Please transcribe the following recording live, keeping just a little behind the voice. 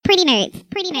Pretty nerds.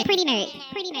 Pretty nerds. Pretty nerds.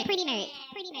 Pretty nerds. Pretty nerds.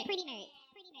 Pretty nerds. Pretty nerds.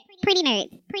 Pretty nerds. Pretty nerds.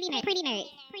 Pretty nerds. Pretty nerds.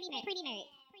 Pretty nerds.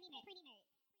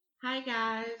 Hi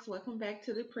guys, welcome back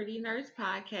to the Pretty Nerds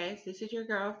podcast. This is your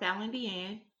girl Fallon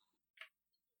Deanne.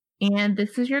 And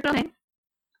this is your girl.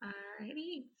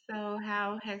 Alrighty, so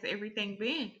how has everything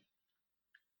been?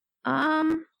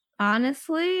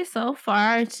 Honestly, so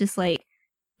far it's just like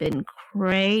been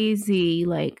crazy.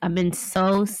 Like I've been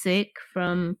so sick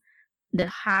from the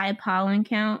high pollen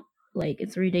count. Like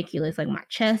it's ridiculous. Like my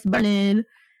chest burning,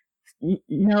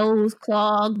 nose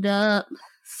clogged up,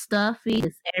 stuffy,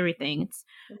 it's everything. It's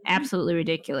absolutely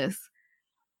ridiculous.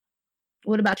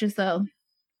 What about yourself?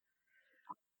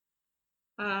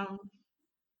 I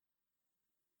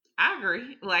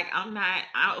agree. Like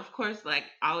of course, like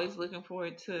always looking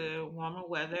forward to warmer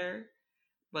weather.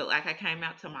 But like I came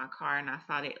out to my car and I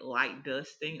saw that light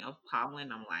dusting of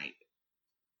pollen. I'm like,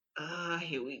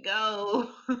 here we go.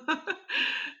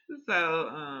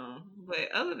 So,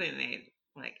 but other than that,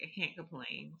 like I can't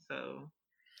complain. So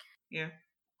yeah.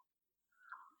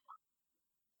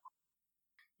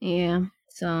 Yeah.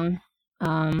 So,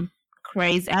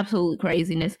 crazy, absolute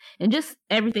craziness, and just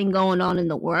everything going on in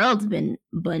the world's been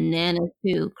bananas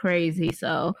too, crazy.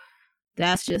 So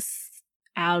that's just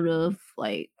out of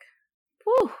like,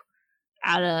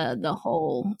 out of the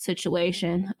whole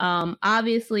situation.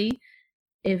 Obviously,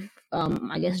 if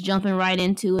I guess jumping right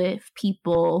into it, if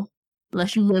people,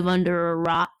 unless you live under a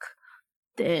rock,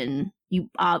 then you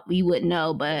wouldn't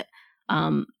know, but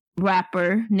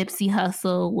rapper Nipsey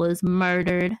Hussle was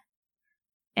murdered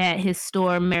at his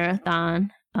store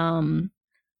Marathon. What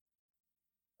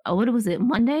was it?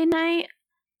 Monday night?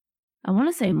 I want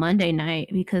to say Monday night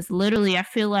because literally I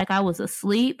feel like I was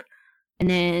asleep, and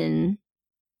then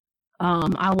I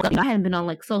hadn't been on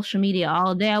like social media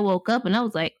all day. I woke up and I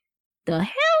was like, "The hell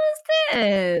is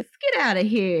this? Get out of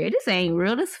here! This ain't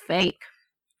real. This fake."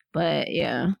 But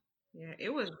yeah,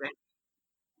 it was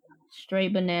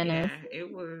straight bananas. Yeah,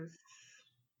 it was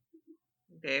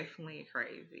definitely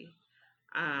crazy.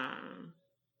 And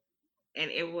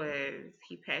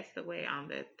he passed away on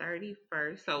the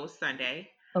 31st, so it was Sunday.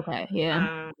 Okay,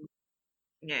 yeah.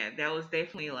 Yeah, that was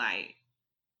definitely like,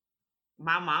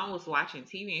 my mom was watching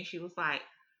TV and she was like,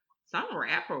 some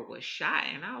rapper was shot,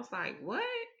 and I was like, what?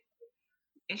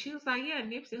 And she was like, yeah,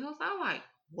 Nipsey Hussle. I was like,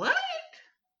 what?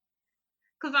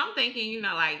 Because I'm thinking,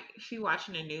 like she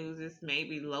watching the news, it's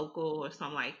maybe local or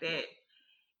something like that.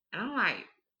 And I'm like,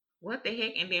 what the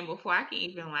heck? And then before I can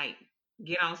even like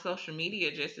get on social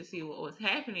media just to see what was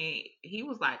happening, he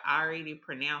was like already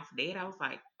pronounced dead. I was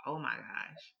like, oh my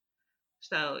gosh.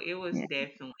 So it was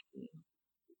definitely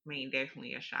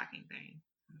a shocking thing.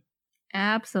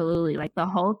 Absolutely. Like the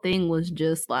whole thing was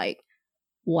just like,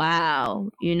 wow.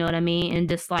 You know what I mean? And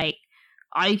just like,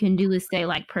 all you can do is say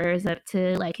like prayers up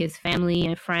to like his family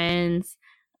and friends,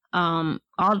 all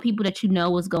the people that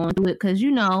was going through it. Cause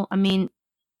I mean,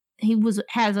 he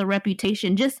has a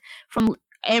reputation just from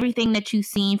everything that you've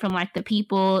seen from like the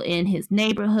people in his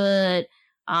neighborhood,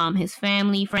 his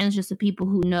family, friends, just the people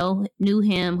who knew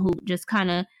him, who just kind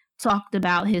of talked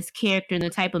about his character and the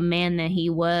type of man that he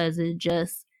was. It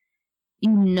just,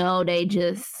 they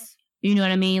just, you know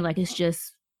what I mean? Like it's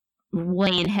just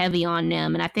weighing heavy on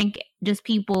them. And I think just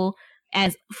people,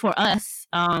 as for us,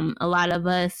 a lot of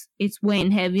us, it's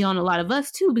weighing heavy on a lot of us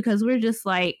too, because we're just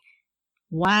like,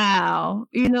 wow,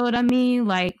 you know what I mean?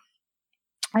 Like,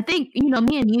 I think,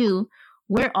 me and you,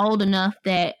 we're old enough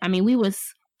that, I mean, we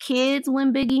was kids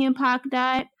when Biggie and Pac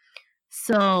died.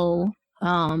 So,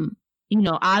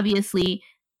 obviously,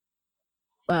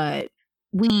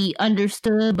 we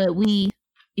understood, but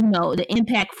the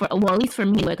impact at least for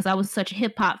me, because I was such a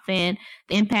hip hop fan,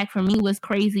 the impact for me was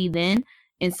crazy then.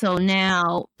 And so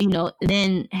now,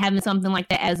 then having something like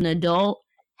that as an adult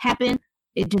happen,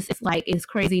 it's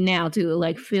crazy now too. It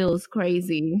like feels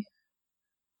crazy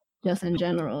just in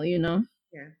general, Yeah.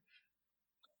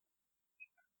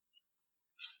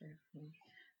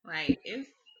 Like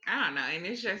I don't know, and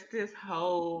it's just this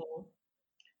whole,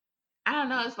 I don't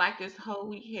know, it's like this whole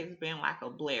week has been like a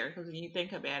blur, because when you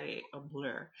think about it, a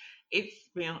blur. It's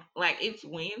been like, it's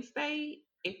Wednesday.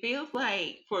 It feels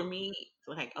like for me, it's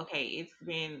like, okay, it's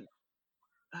been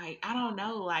like, I don't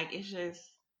know, like it's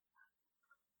just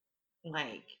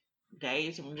like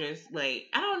days from just like,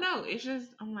 I don't know. It's just,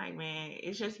 I'm like, man,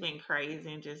 it's just been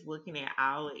crazy, and just looking at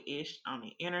all the ish on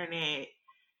the internet.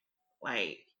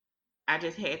 Like, I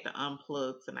just had to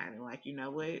unplug tonight and like, you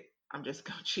know what? I'm just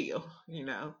gonna chill,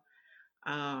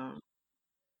 Um,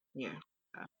 yeah.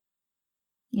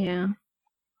 Yeah.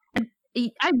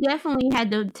 I definitely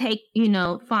had to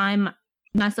find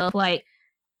myself like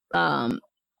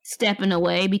stepping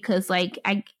away because like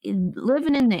I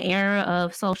living in the era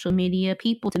of social media,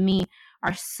 people to me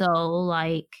are so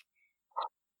like,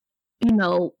 you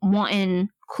know, wanting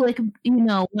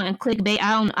clickbait.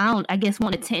 I guess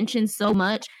want attention so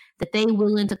much that they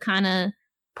willing to kind of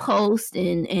post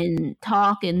and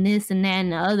talk and this and that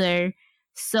and the other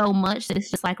so much that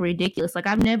it's just like ridiculous. Like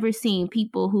I've never seen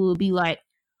people who would be like,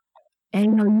 "Hey,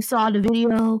 you know, you saw the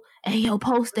video, hey, yo,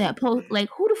 post that, post." Like,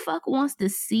 who the fuck wants to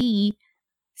see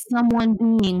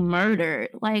someone being murdered?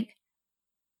 Like,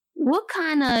 what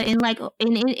kind of, and like,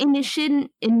 and it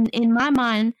shouldn't, in my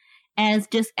mind, as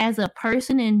just as a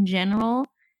person in general,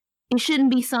 it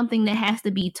shouldn't be something that has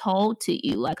to be told to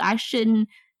you. Like,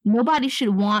 nobody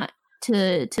should want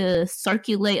to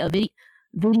circulate a video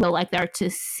like that, or to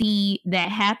see that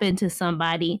happen to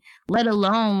somebody, let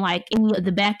alone like in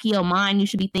the back of your mind you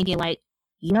should be thinking like,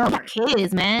 yo,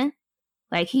 kids, man,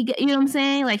 like he got, you know what I'm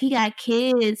saying, like he got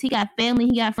kids, he got family,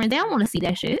 he got friends. They don't want to see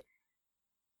that shit.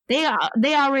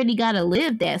 They already gotta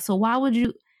live that. So why would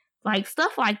you, like,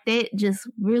 stuff like that just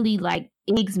really like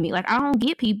eggs me. Like I don't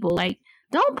get people like,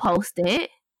 don't post that.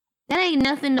 That ain't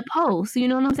nothing to post. You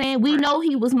know what I'm saying? We know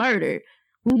he was murdered.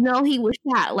 We know he was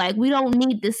shot. Like, we don't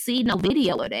need to see no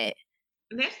video of that.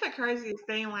 That's the craziest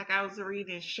thing. Like, I was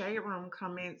reading Shade Room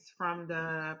comments from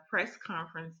the press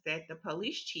conference that the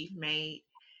police chief made,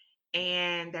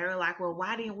 and they were like, well,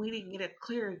 why didn't we get a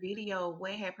clear video of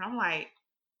what happened? I'm like,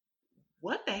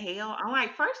 what the hell? I'm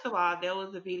like, first of all, there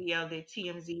was a video that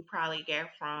TMZ probably got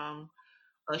from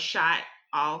a shot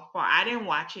off. I didn't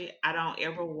watch it. I don't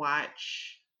ever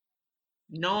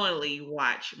knowingly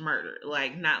watch murder.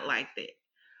 Like, not like that.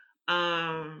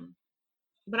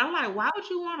 But I'm like, why would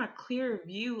you want a clear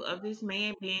view of this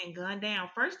man being gunned down?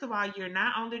 First of all, you're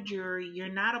not on the jury. You're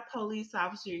not a police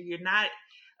officer. You're not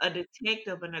a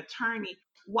detective, an attorney.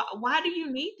 Why do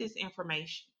you need this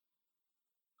information?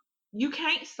 You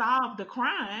can't solve the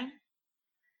crime.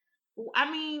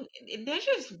 I mean, that's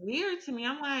just weird to me.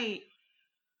 I'm like,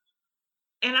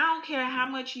 and I don't care how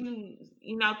much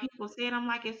people say it. I'm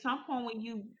like, at some point when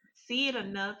you see it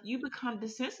enough, you become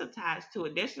desensitized to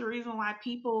it. That's the reason why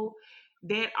people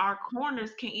that are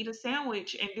coroners can eat a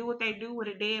sandwich and do what they do with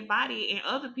a dead body, and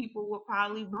other people will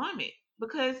probably vomit,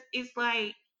 because it's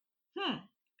like, I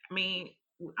mean,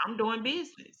 I'm doing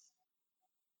business.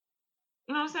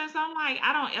 You know what I'm saying? So I'm like,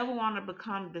 I don't ever want to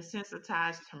become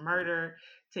desensitized to murder,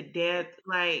 to death,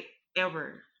 like,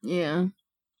 ever. Yeah,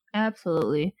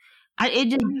 absolutely.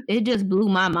 It just blew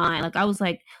my mind. Like I was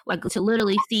like to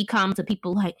literally see comments of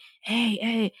people like,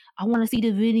 hey, I want to see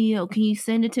the video. Can you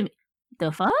send it to me?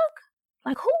 The fuck?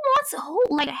 Like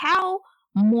like how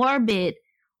morbid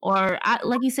or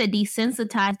like you said,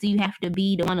 desensitized do you have to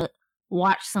be to want to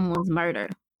watch someone's murder?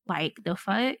 Like the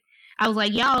fuck? I was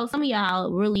like, y'all, some of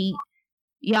y'all really,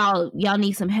 y'all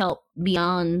need some help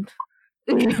beyond,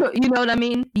 you know what I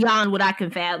mean? Beyond what I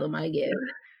can fathom, I guess.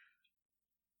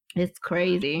 It's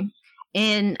crazy.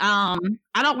 And I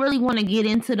don't really want to get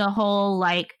into the whole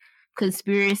like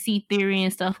conspiracy theory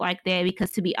and stuff like that,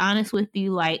 because to be honest with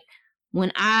you, like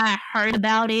when I heard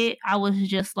about it, I was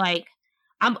just like,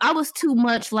 I was too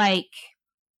much like,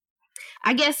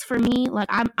 I guess for me, like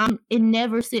it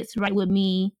never sits right with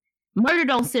me. Murder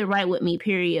don't sit right with me,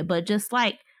 period. But just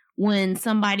like when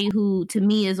somebody who to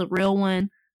me is a real one,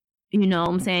 you know what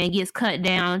I'm saying, gets cut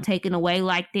down, taken away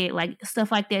like that, like stuff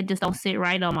like that just don't sit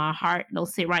right on my heart, don't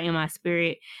sit right in my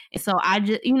spirit. And so I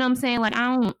just, you know what I'm saying, like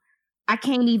I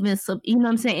can't even, you know what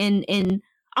I'm saying, and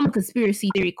I'm a conspiracy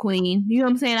theory queen, you know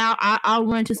what I'm saying, I'll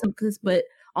run to some, but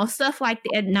on stuff like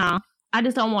that, nah, I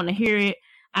just don't want to hear it.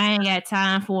 I ain't got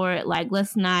time for it. Like,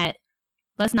 let's not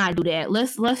do that.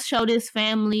 Let's show this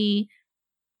family,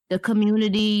 the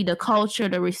community, the culture,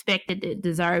 the respect that it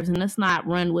deserves, and let's not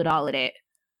run with all of that.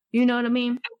 You know what I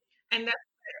mean? And that's,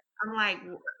 I'm like,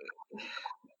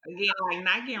 again, like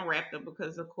not getting wrapped up,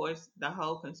 because of course the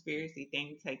whole conspiracy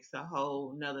thing takes a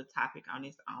whole nother topic on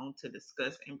its own to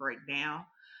discuss and break down.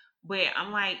 But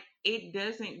I'm like, it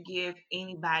doesn't give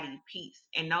anybody peace.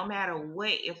 And no matter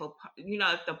what, if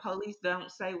the police don't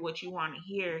say what you want to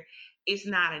hear, it's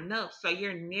not enough. So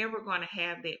you're never going to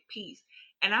have that peace.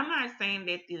 And I'm not saying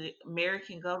that the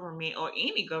American government or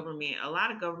any government, a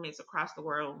lot of governments across the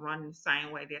world run the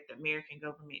same way that the American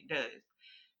government does,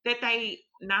 that they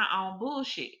not on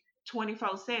bullshit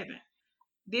 24/7.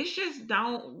 This just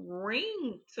don't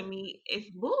ring to me as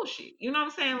bullshit. You know what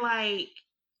I'm saying? Like,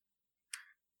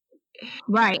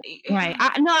 right.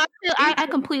 I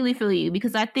completely feel you,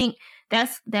 because I think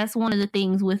that's one of the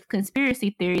things with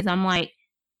conspiracy theories. I'm like,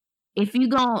 if you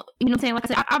go, you know what I'm saying,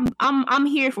 like I said, I'm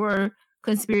here for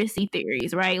conspiracy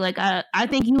theories, right? Like I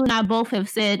think you and I both have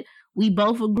said We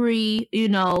both agree,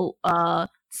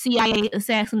 CIA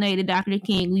assassinated Dr.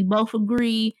 King. We both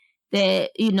agree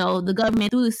that, the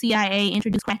government through the CIA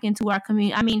introduced crack into our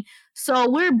community. I mean, so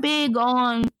we're big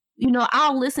on,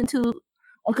 I'll listen to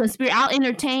a conspiracy. I'll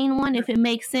entertain one if it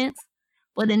makes sense.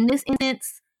 But in this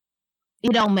instance,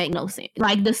 it don't make no sense.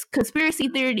 Like this conspiracy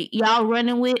theory that y'all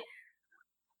running with,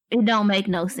 it don't make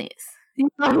no sense. You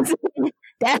know what I'm saying?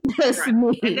 That's just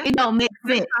me. It don't make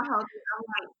sense. I'm like,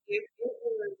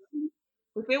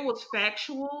 if it was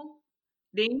factual,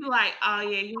 then you like, oh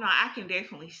yeah, I can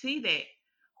definitely see that.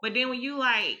 But then when you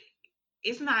like,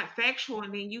 it's not factual,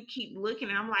 and then you keep looking,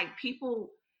 and I'm like,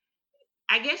 people.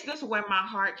 I guess that's where my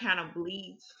heart kind of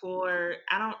bleeds for.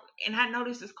 I know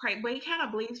this is crazy, but it kind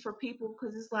of bleeds for people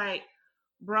because it's like,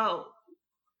 bro,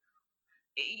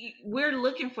 we're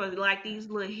looking for like these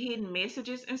little hidden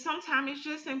messages, and sometimes it's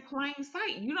just in plain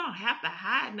sight. You don't have to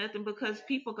hide nothing because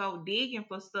people go digging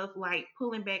for stuff like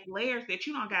pulling back layers that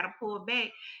you don't got to pull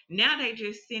back. Now they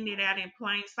just send it out in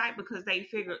plain sight because they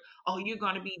figure, oh, you're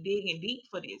going to be digging deep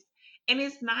for this, and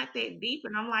it's not that deep.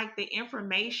 And I'm like, the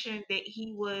information that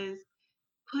he was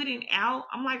putting out,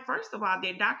 I'm like, first of all,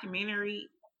 that documentary,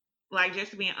 like,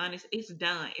 just being honest, it's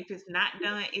done. If it's not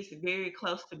done, it's very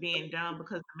close to being done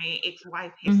because the man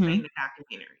ex-wife has seen the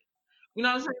documentary. You know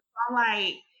what I'm saying? So I'm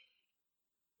like,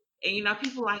 and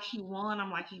people like he won.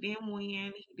 I'm like, he didn't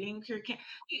win. He didn't cure cancer.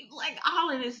 Like all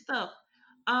of this stuff.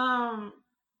 I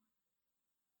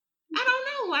don't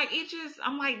know. Like it just,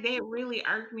 I'm like, that really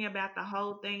irked me about the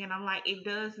whole thing. And I'm like, it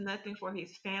does nothing for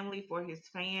his family, for his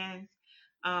fans,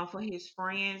 for his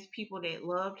friends, people that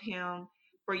loved him.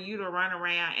 For you to run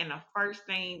around and the first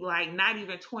thing, like not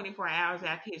even 24 hours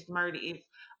after his murder, is,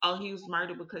 oh, he was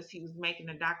murdered because he was making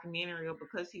a documentary or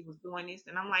because he was doing this.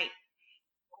 And I'm like,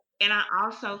 and I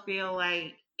also feel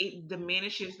like it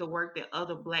diminishes the work that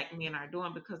other black men are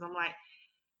doing because I'm like,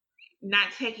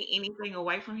 not taking anything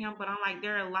away from him, but I'm like,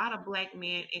 there are a lot of black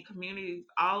men in communities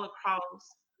all across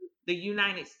the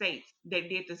United States that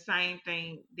did the same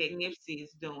thing that Nipsey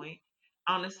is doing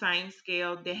on the same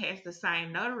scale, that has the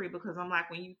same notary. Because I'm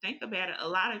like, when you think about it, a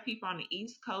lot of people on the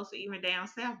East Coast or even down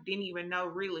south didn't even know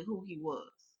really who he was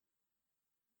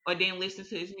or didn't listen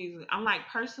to his music. I'm like,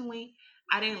 personally,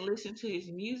 I didn't listen to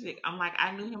his music. I'm like, I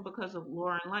knew him because of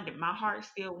Lauren London. My heart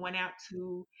still went out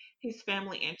to his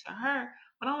family and to her.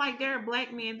 But I'm like, there are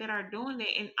black men that are doing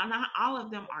that, and not all of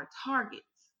them are targets.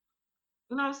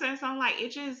 You know what I'm saying? So I'm like,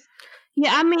 it just.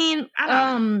 Yeah, I mean,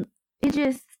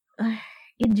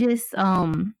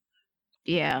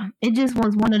 yeah, it just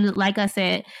was one of the, like I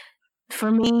said, for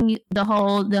me, the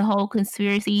whole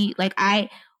conspiracy, like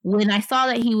when I saw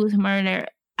that he was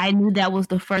murdered, I knew that was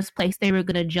the first place they were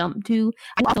gonna jump to.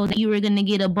 I also that you were gonna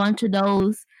get a bunch of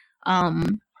those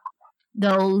I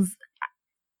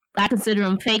consider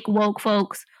them fake woke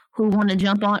folks who want to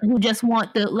jump on, who just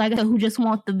want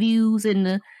the views and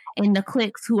the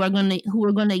clicks, who are gonna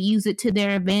use it to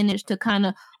their advantage to kind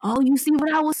of, oh, you see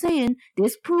what I was saying?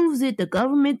 This proves it. The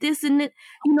government, this and it.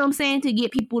 You know what I'm saying? To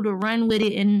get people to run with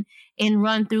it and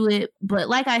run through it. But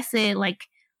like I said, like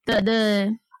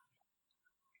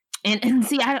and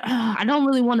see, I don't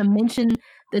really want to mention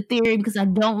the theory because I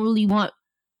don't really want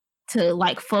to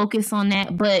like focus on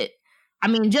that. But I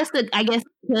mean, just to, I guess,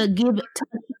 to give it.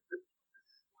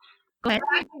 Go ahead.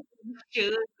 I think you should,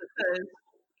 because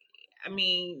I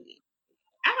mean,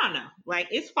 I don't know. Like,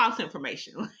 it's false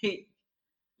information. Like,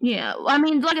 yeah, I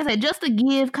mean, like I said, just to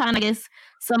give kind of, I guess,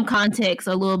 some context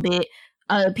a little bit.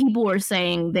 People were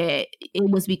saying that it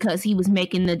was because he was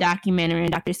making the documentary on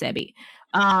Dr. Sebi.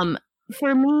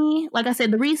 For me, like I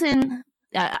said, the reason.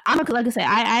 Like I said,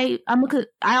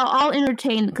 I'll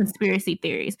entertain conspiracy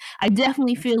theories. I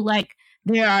definitely feel like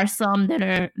there are some that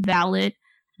are valid,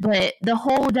 but the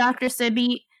whole Dr.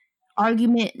 Sebi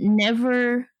argument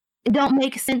it don't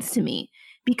make sense to me,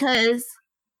 because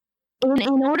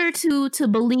in order to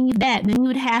believe that, then you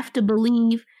would have to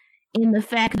believe in the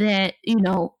fact that,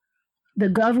 the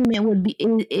government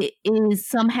is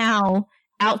somehow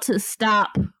out to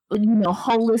stop,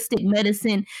 holistic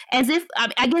medicine, as if,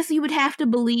 I guess you would have to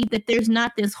believe that there's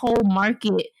not this whole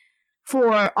market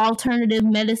for alternative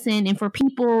medicine and for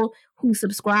people who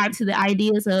subscribe to the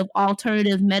ideas of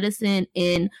alternative medicine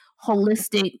and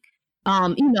holistic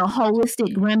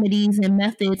remedies and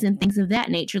methods and things of that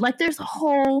nature. Like, there's a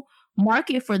whole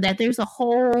market for that. There's a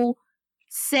whole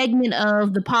segment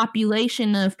of the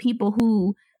population of people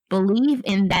who believe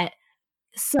in that.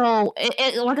 So,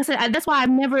 like I said, that's why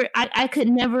I could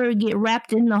never get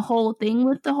wrapped in the whole thing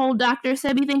with the whole Dr.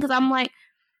 Sebi thing, because I'm like,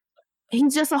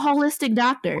 he's just a holistic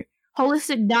doctor.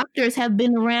 Holistic doctors have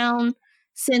been around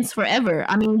since forever.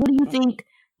 I mean, what do you think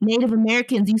Native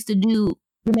Americans used to do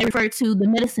when they refer to the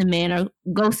medicine man or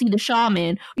go see the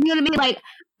shaman. You know what I mean? Like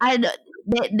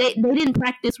they didn't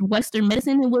practice Western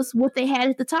medicine. It was what they had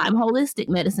at the time: holistic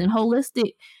medicine,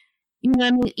 holistic. You know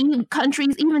what I mean? Even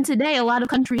countries, even today, a lot of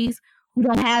countries who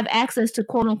don't have access to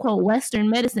quote unquote Western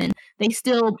medicine, they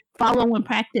still follow and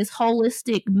practice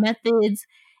holistic methods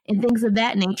and things of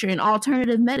that nature and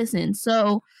alternative medicine.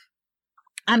 So,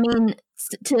 I mean,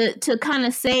 to kind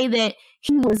of say that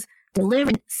he was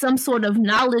delivering some sort of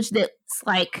knowledge that's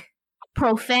like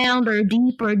profound or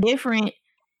deep or different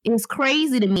is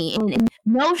crazy to me. And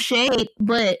no shade,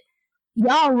 but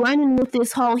y'all running with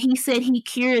this whole he said he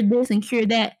cured this and cured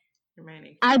that.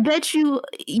 I bet you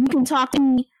can talk to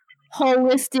me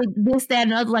holistic, this, that,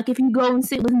 and other. Like if you go and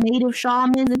sit with native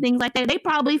shamans and things like that, they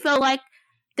probably felt like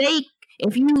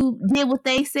if you did what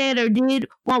they said or did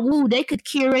woo, they could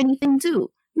cure anything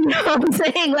too. You know what I'm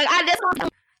saying? Like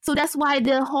so that's why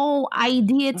the whole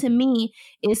idea to me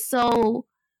is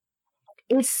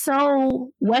it's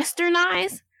so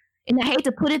westernized. And I hate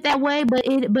to put it that way, but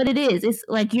it is. It's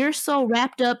like you're so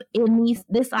wrapped up in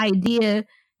this idea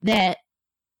that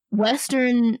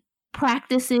Western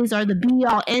practices are the be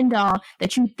all end all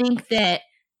that you think that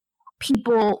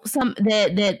people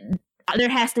that there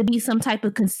has to be some type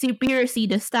of conspiracy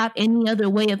to stop any other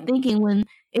way of thinking, when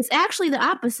it's actually the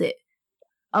opposite.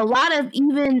 A lot of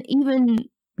even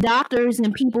doctors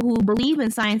and people who believe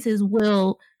in sciences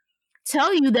will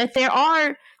tell you that they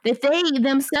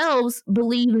themselves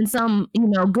believe in some,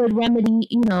 good remedy,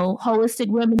 holistic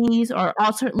remedies, or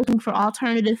looking for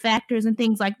alternative factors and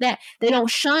things like that. They don't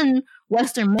shun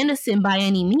Western medicine by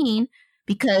any mean,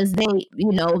 because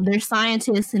they're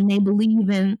scientists and they believe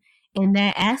in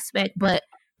that aspect. But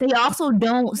they also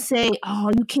don't say,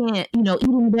 oh, you can't,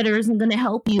 eating better isn't going to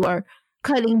help you, or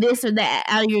cutting this or that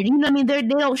out of your, you know what I mean? They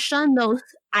don't shun those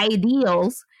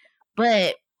ideals,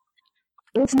 but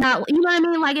it's not, you know what I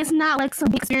mean? Like, it's not like some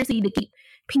big conspiracy to keep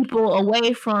people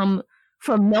away from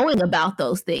knowing about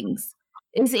those things.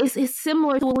 It's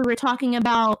similar to what we were talking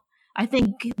about, I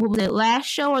think, what was it, last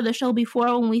show or the show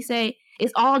before, when we say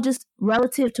it's all just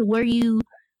relative to where you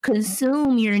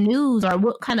consume your news or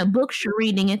what kind of books you're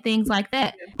reading and things like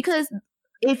that. Because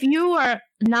if you are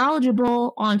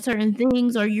knowledgeable on certain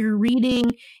things or you're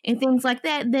reading and things like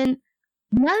that, then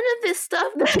none of this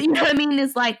stuff that, you know what I mean,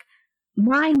 is like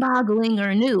mind-boggling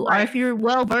or new. Right. Or if you're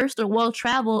well-versed or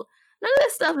well-traveled, none of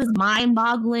this stuff is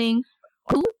mind-boggling.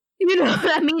 You know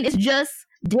what I mean? It's just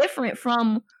different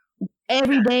from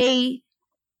everyday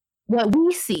what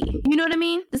we see. You know what I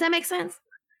mean? Does that make sense?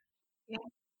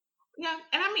 Yeah.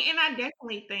 And I mean, and I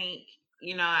definitely think,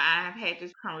 I've had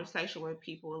this conversation with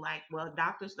people like, well,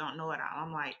 doctors don't know it all.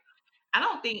 I'm like, I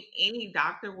don't think any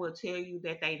doctor will tell you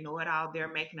that they know it all.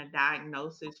 They're making a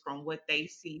diagnosis from what they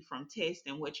see from tests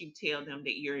and what you tell them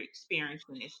that you're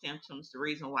experiencing as symptoms. The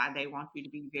reason why they want you to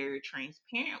be very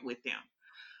transparent with them.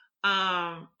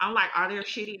 I'm like, are there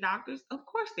shitty doctors? Of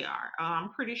course there are. I'm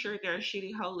pretty sure there are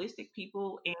shitty holistic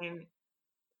people, and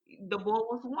the boy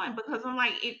was one, because I'm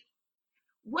like,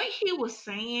 what he was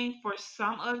saying, for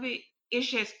some of it, it's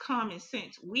just common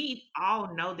sense. We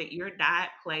all know that your diet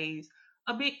plays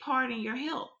a big part in your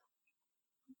health.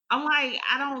 I'm like,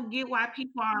 I don't get why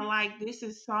people are like, this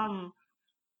is some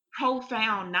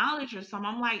profound knowledge or something.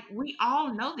 I'm like, we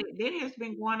all know that has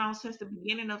been going on since the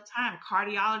beginning of time.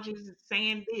 Cardiologists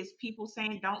saying this, people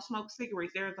saying don't smoke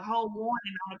cigarettes. There's a whole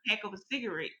warning on a pack of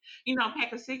a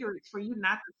pack of cigarettes for you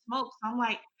not to smoke. So I'm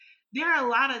like, there are a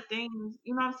lot of things,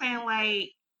 you know what I'm saying, like,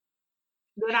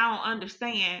 that I don't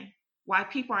understand why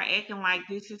people are acting like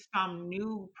this is some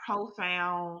new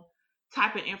profound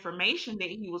type of information that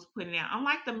he was putting out. I'm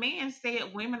like, the man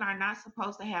said women are not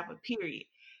supposed to have a period.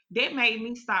 That made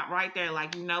me stop right there.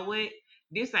 Like, you know what?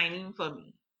 This ain't even for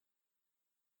me.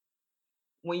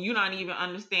 When you don't even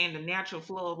understand the natural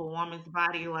flow of a woman's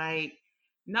body, like,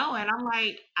 no. And I'm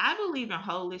like, I believe in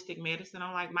holistic medicine.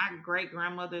 I'm like, my great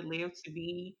grandmother lived to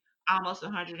be almost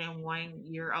 101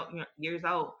 years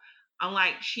old. I'm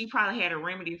like, she probably had a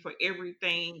remedy for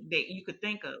everything that you could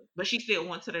think of, but she still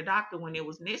went to the doctor when it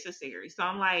was necessary. So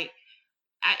I'm like,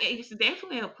 it's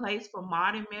definitely a place for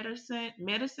modern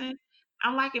medicine.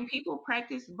 I'm like, and people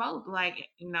practice both. Like,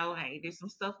 hey, there's some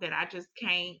stuff that I just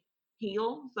can't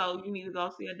heal, so you need to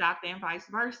go see a doctor, and vice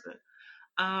versa.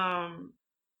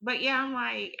 But yeah, I'm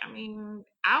like, I mean,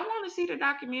 I want to see the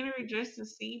documentary just to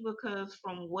see, because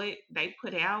from what they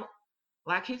put out,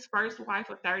 like, his first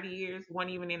wife of 30 years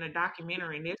wasn't even in a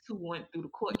documentary, and that's who went through the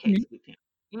court case with him.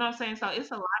 You know what I'm saying? So it's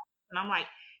a lot. And I'm like,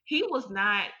 he was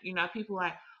not, people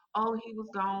like, oh, he was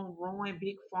gonna ruin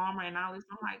Big Pharma and all this.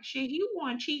 I'm like, shit, he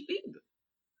wasn't cheap either.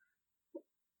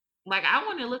 Like, I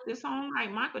want to look this on.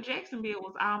 Like, Michael Jackson bill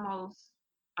was almost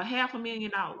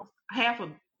 $500,000. Half a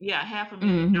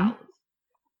Mm-hmm. $500,000.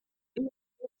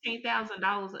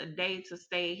 $15,000 a day to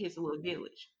stay in his little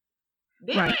village.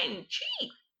 That Right. ain't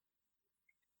cheap.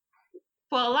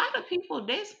 For a lot of people,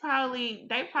 they probably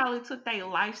took their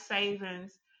life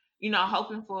savings,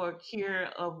 hoping for a cure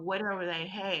of whatever they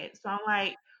had. So I'm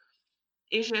like,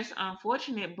 it's just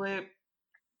unfortunate, but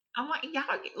I'm like, y'all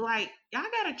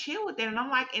gotta chill with that. And I'm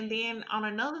like, and then on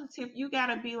another tip, you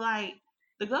gotta be like,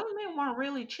 the government weren't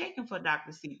really checking for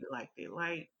Dr. Sebi like that.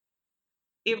 Like,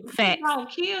 if they Facts. gonna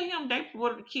kill him, they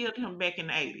would have killed him back in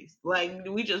the 80s. Like,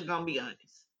 we just gonna be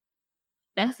honest.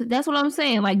 That's what I'm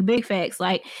saying. Like, big facts.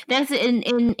 Like, that's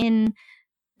in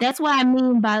that's what I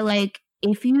mean by, like,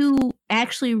 if you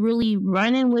actually really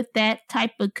running with that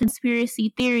type of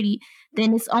conspiracy theory,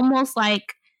 then it's almost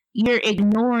like you're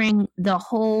ignoring the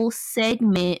whole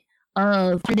segment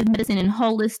of alternative medicine and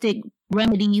holistic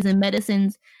remedies and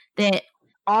medicines that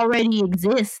already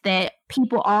exist, that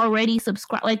people already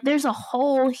subscribe. Like, there's a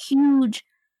whole huge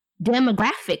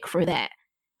demographic for that.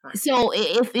 Right. So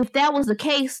if that was the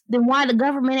case, then why the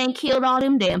government ain't killed all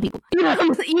them damn people? You know,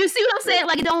 you see what I'm saying?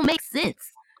 Like, it don't make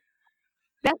sense.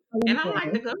 That's And I'm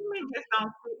like, the government just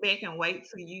don't sit back and wait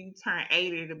till you turn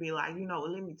 80 to be like,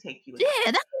 let me take you out.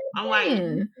 Yeah, that's I'm like,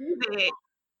 you see that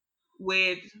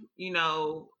with,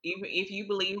 even if you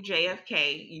believe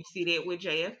JFK, you see that with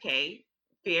JFK,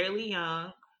 fairly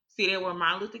young. See that with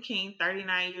Martin Luther King,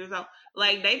 39 years old.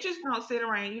 Like, they just don't sit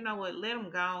around, let them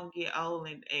go and get old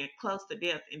and close to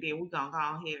death, and then we're going to go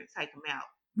ahead and take them out.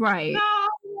 right. No.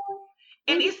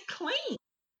 And it's clean.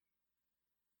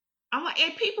 I'm like,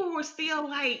 and people were still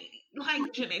like, for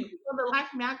the life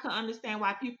of me, I could understand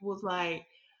why people was like,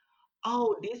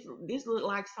 oh, this looked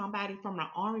like somebody from the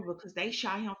army because they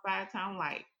shot him 5 times.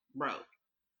 Like, bro,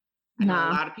 I know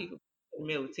a lot of people in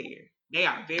the military. They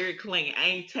are very clean. I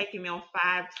ain't taking them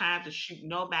 5 times to shoot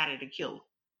nobody to kill them.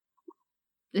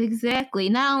 Exactly.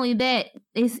 Not only that,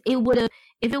 it would have,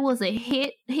 if it was a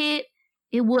hit, it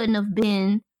wouldn't have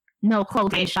been no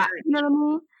close shot. You know what I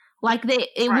mean? Like,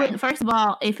 wouldn't, first of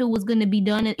all, if it was going to be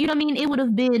done, you know what I mean? It would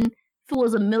have been, if it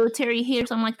was a military hit or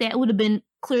something like that, it would have been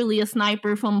clearly a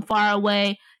sniper from far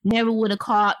away, never would have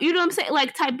caught, you know what I'm saying?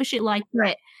 Like, type of shit like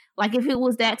that. Like, if it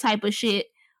was that type of shit,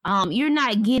 you're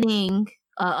not getting,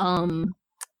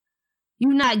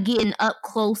 you're not getting up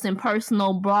close and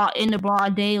personal, in the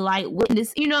broad daylight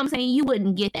witness. You know what I'm saying? You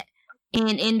wouldn't get that.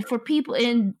 And for people,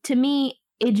 and to me,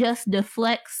 it just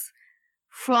deflects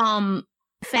from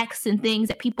facts and things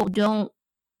that people don't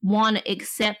want to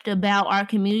accept about our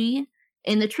community.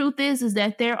 And the truth is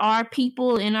that there are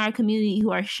people in our community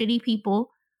who are shitty people,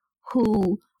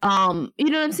 who, you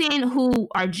know what I'm saying, who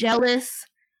are jealous,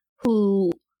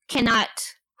 who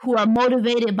are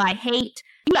motivated by hate.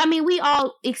 I mean, we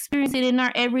all experience it in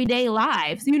our everyday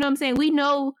lives. You know what I'm saying? We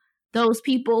know those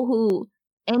people who,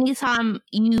 anytime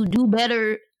you do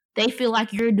better, they feel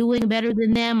like you're doing better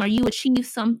than them, or you achieve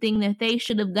something that they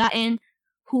should have gotten,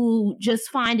 who just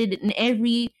find it in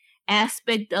every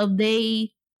aspect of you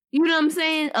know what I'm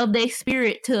saying, of their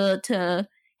spirit to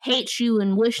hate you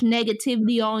and wish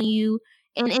negativity on you.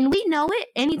 And we know it.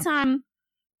 Anytime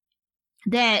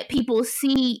that people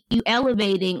see you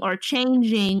elevating or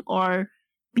changing or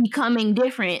becoming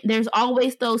different, there's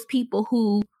always those people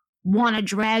who want to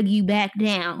drag you back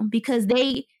down because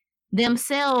they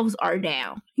themselves are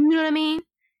down. You know what I mean?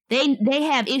 They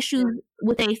have issues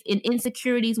with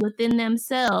insecurities within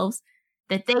themselves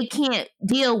that they can't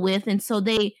deal with, and so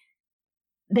they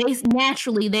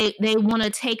naturally they want to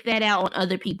take that out on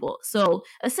other people. So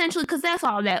essentially, because that's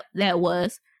all that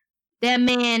was. That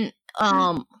man,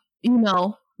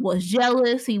 was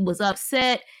jealous. He was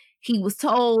upset. He was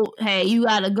told, "Hey, you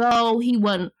gotta go." He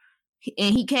wasn't,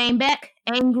 and he came back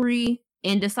angry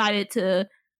and decided to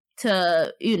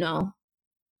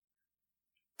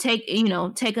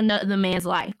take another man's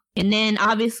life. And then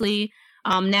obviously,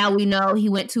 now we know he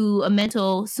went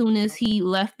to soon as he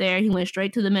left there, he went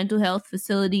straight to the mental health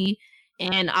facility.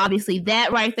 And obviously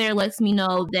that right there lets me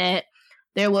know that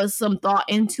there was some thought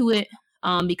into it,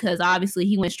 because obviously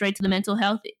he went straight to the mental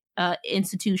health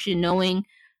institution knowing,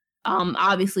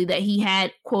 obviously, that he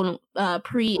had quote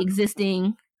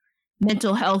pre-existing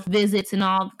mental health visits and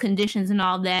all conditions and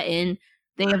all that. And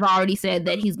they have already said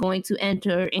that he's going to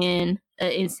enter in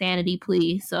an insanity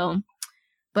plea. So,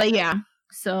 but yeah,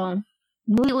 so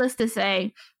needless to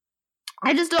say,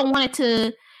 I just don't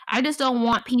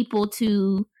want people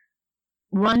to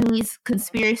run these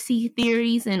conspiracy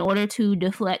theories in order to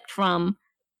deflect from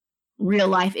real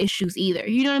life issues either.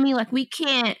 You know what I mean? Like, we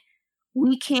can't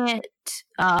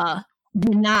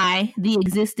deny the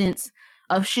existence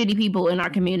of shitty people in our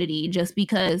community just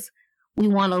because we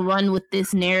want to run with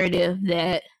this narrative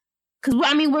that, because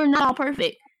I mean, we're not all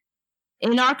perfect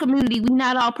in our community. We're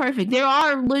not all perfect. There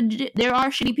are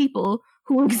shitty people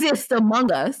who exist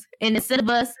among us, and instead of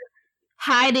us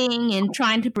hiding and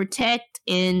trying to protect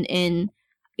and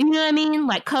you know what I mean,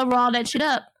 like cover all that shit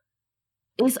up,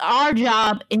 it's our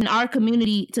job in our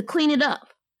community to clean it up,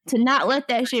 to not let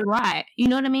that shit ride. You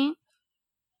know what I mean?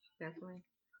 Definitely.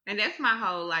 And that's my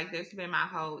whole, like, that's been my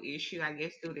whole issue, I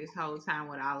guess, through this whole time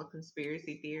with all the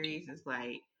conspiracy theories. It's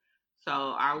like, so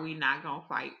are we not gonna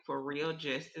fight for real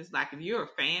justice? Like, if you're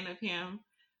a fan of him,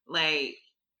 like,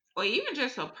 or even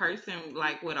just a person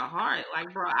like with a heart,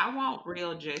 like, bro, I want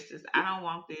real justice. I don't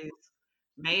want this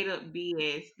made up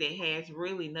BS that has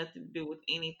really nothing to do with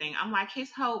anything. I'm like,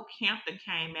 his whole Campton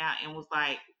came out and was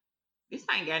like, this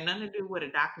ain't got nothing to do with a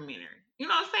documentary. You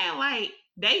know what I'm saying? Like,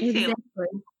 they tell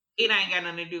Exactly. it ain't got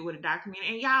nothing to do with a documentary,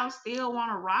 and y'all still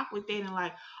want to rock with it and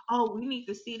like, oh, we need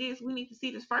to see this, we need to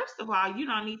see this. First of all, you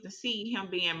don't need to see him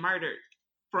being murdered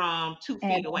from 2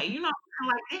 feet away. You know,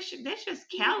 like that's just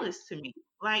callous to me.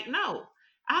 Like, no,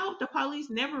 I hope the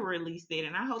police never release that,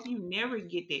 and I hope you never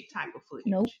get that type of footage.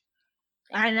 Nope.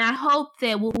 And I hope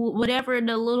that whatever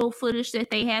the little footage that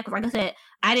they have, 'cause like I said,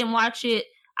 I didn't watch it.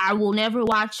 I will never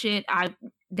watch it.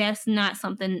 That's not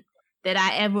something that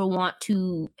I ever want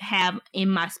to have in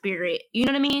my spirit. You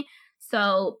know what I mean?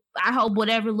 So I hope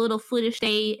whatever little footage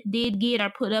they did get or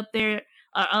put up there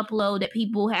or upload that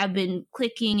people have been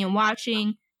clicking and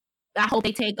watching, I hope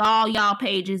they take all y'all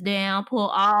pages down, pull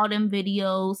all them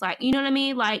videos. Like, you know what I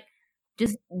mean? Like,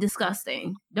 just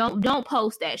disgusting. Don't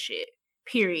post that shit.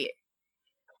 Period.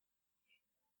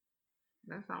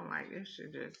 That's all. Like, this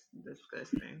shit just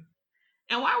disgusting.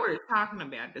 And while we're talking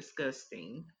about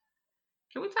disgusting,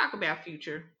 can we talk about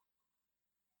Future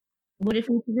What if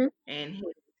we do? and his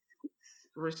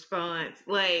response?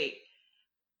 Like,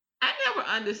 I never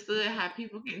understood how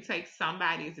people can take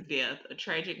somebody's death, a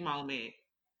tragic moment,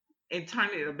 and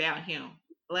turn it about him.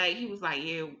 Like, he was like,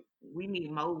 "Yeah, we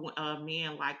need more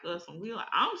men like us," and we like,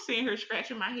 I'm sitting here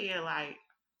scratching my head like,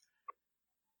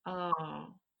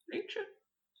 Future,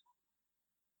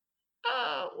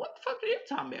 what the fuck are you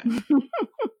talking about?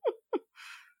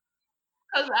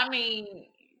 Because I mean,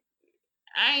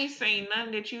 I ain't seen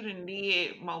nothing that you done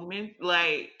did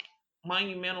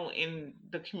monumental in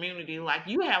the community. Like,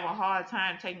 you have a hard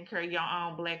time taking care of your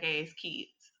own black ass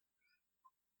kids.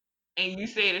 And you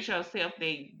said it yourself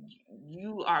that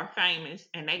you are famous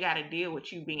and they got to deal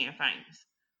with you being famous.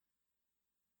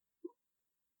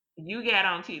 You got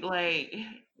on TV, like,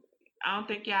 I don't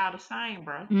think y'all the same,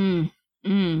 bro.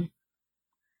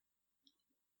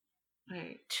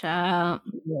 Like, Child.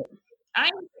 I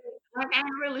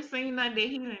ain't really seen nothing that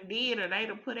he done did or they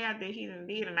done put out that he done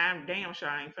did, and I'm damn sure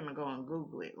I ain't finna go and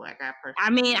Google it. Like, I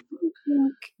mean, I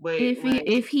think but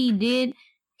if he did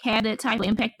have that type of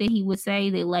impact that he would say,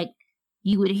 that like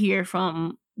you would hear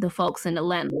from the folks in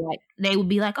Atlanta, like they would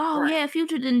be like, "Oh right. yeah,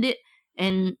 Future didn't it,"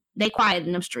 and they quiet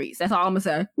in them streets. That's all I'm gonna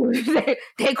say.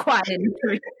 they quiet in the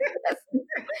streets.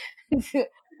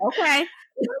 Okay.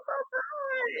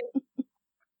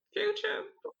 Future,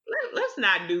 let's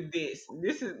not do this.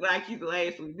 This is like you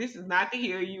last week. This is not to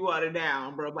hear you water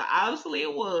down, bro. But obviously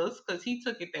it was because he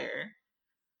took it there.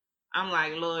 I'm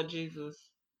like, Lord Jesus,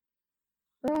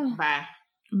 bye.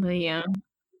 But yeah,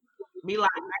 Be like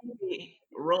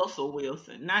Russell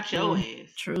Wilson, not your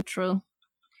ass. True.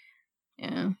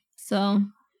 Yeah. So,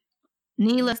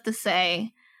 needless to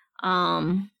say,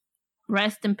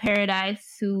 rest in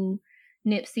paradise to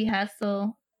Nipsey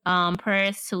Hussle.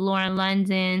 Prayers to Lauren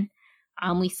London.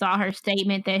 We saw her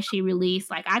statement that she released.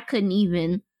 Like, I couldn't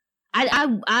even.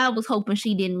 I was hoping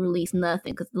she didn't release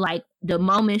nothing, because like the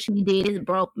moment she did, it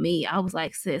broke me. I was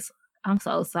like, sis, I'm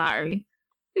so sorry.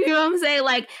 You know what I'm saying?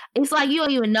 Like, it's like you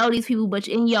don't even know these people, but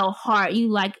in your heart, you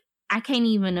like, I can't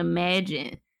even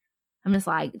imagine. I'm just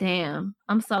like, damn,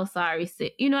 I'm so sorry, sis.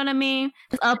 You know what I mean?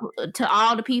 Just up to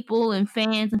all the people and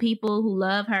fans and people who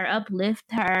love her, uplift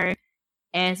her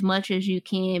as much as you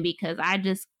can, because I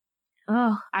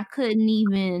couldn't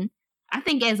even. I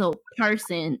think as a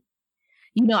person,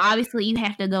 you know, obviously you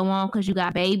have to go on because you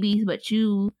got babies, but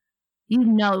you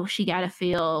know she got to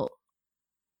feel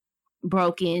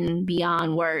broken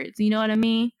beyond words. You know what I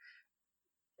mean?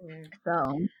 Yeah.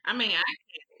 So, I mean, I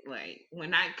can't, like,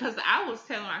 because I was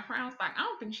telling my friend, I was like, I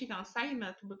don't think she's gonna say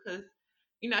nothing because,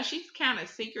 you know, she's kind of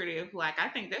secretive. Like, I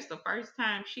think that's the first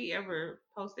time she ever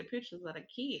posted pictures of the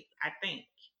kid, I think.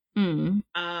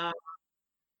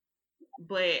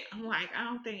 But I'm like, I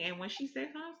don't think. And when she said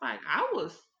that, I was like, I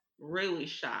was really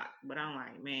shocked. But I'm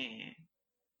like, man,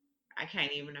 I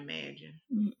can't even imagine.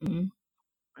 Mm-mm.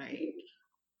 Like,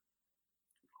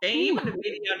 And even the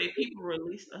video that people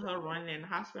released of her running in the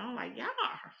hospital, I'm like, y'all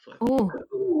are fucking. Oh,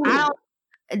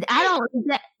 I don't.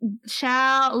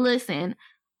 Child, listen.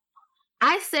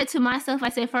 I said to myself, I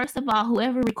said, first of all,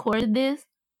 whoever recorded this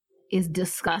is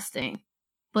disgusting.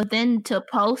 But then to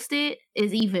post it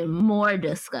is even more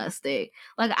disgusting.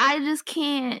 Like, I just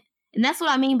can't. And that's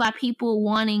what I mean by people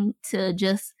wanting to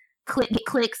just get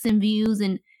clicks and views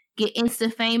and get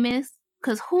insta famous.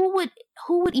 Because who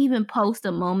would even post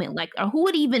a moment like, or who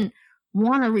would even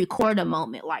want to record a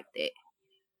moment like that?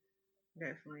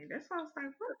 Definitely. That's why I was like,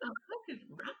 what the fuck is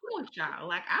wrong with y'all?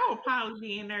 Like, I would probably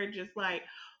be in there just like,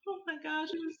 oh my gosh,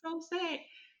 it was so sad.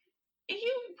 And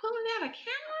you pulling out a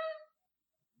camera?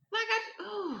 Like,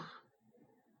 oh.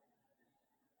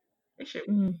 That shit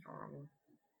was horrible.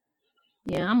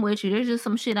 Yeah, I'm with you. There's just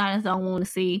some shit I just don't want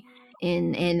to see.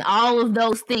 And all of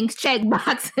those things check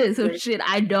boxes of shit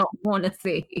I don't want to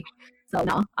see. So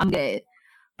no, I'm good.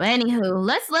 But anywho,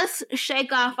 let's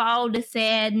shake off all the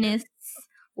sadness.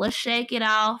 Let's shake it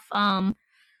off.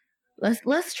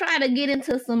 Let's try to get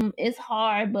into some. It's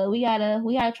hard, but we gotta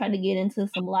try to get into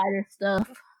some lighter stuff.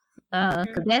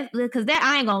 Cause that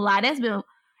I ain't gonna lie, that's been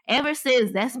ever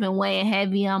since that's been weighing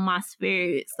heavy on my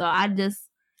spirit. So I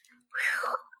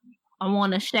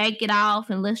want to shake it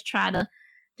off and let's try to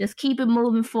just keep it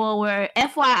moving forward.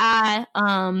 FYI,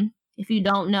 if you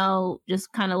don't know,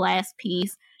 just kind of last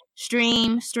piece,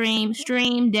 stream,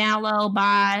 download,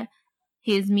 buy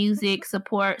his music,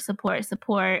 support some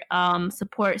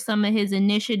of his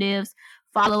initiatives,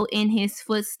 follow in his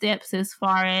footsteps as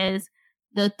far as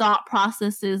the thought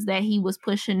processes that he was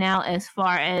pushing out as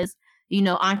far as,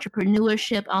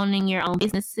 entrepreneurship, owning your own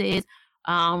businesses,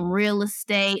 real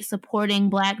estate, supporting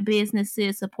Black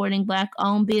businesses, supporting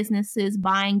Black-owned businesses,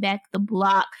 buying back the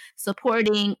block,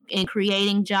 supporting and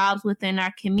creating jobs within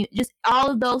our community, just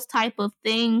all of those type of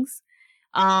things.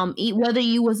 Whether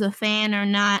you was a fan or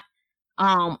not,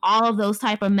 all of those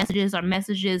type of messages are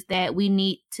messages that we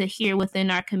need to hear within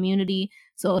our community.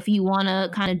 So if you want to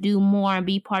kind of do more and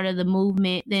be part of the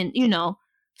movement, then,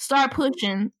 start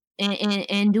pushing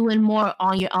and doing more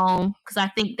on your own. Because I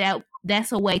think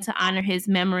that's a way to honor his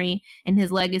memory and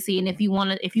his legacy. And if you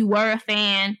were a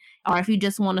fan, or if you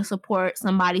just want to support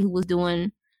somebody who was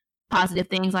doing positive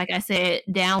things, like I said,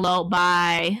 download,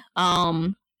 buy,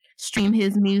 stream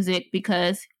his music,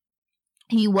 because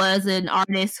he was an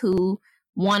artist who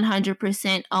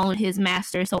 100% owned his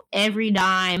master. So every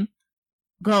dime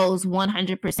goes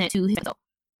 100% to his soul.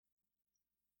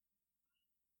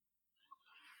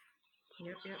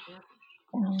 Yep.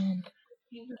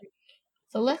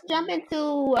 So let's jump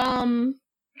into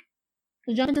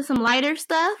some lighter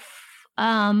stuff.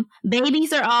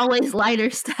 Babies are always lighter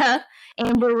stuff.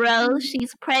 Amber Rose,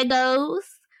 she's pregos.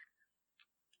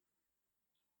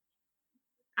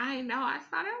 I know. I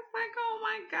saw that. I was like, oh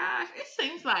my gosh. It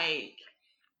seems like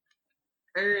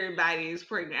everybody is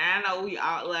pregnant. I know we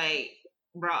all like,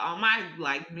 bro, on my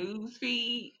like news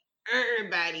feed,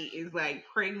 everybody is like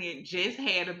pregnant, just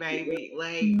had a baby.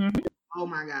 Like, oh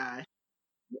my gosh.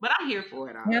 But I'm here for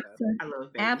it all. I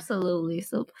love babies. Absolutely.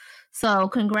 So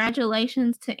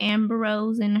congratulations to Amber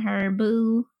Rose and her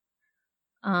boo.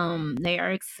 They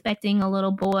are expecting a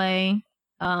little boy.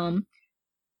 Salute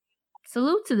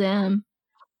to them.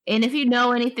 And if you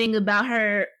know anything about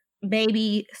her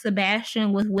baby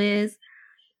Sebastian with Wiz,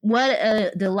 what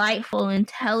a delightful,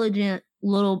 intelligent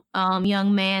little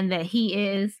young man that he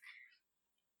is.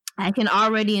 I can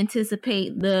already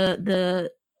anticipate the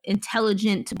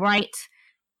intelligent, bright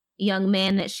young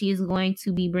man that she is going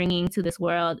to be bringing to this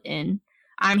world, and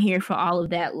I'm here for all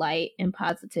of that light and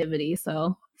positivity.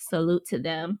 So salute to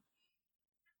them.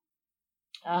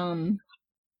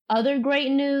 Other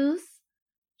great news: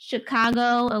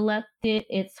 Chicago elected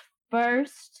its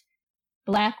first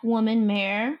Black woman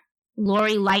mayor,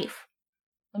 Lori Lightfoot.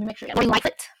 Let me make sure. Lori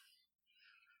Lightfoot.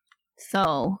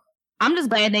 So I'm just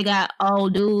glad they got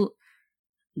old dude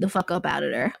the fuck up out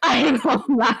of there. I ain't gonna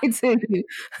lie to you.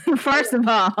 First of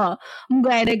all, I'm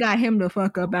glad they got him the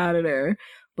fuck up out of there.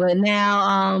 But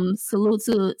now, salute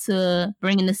to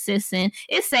bringing the sis in.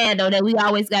 It's sad though that we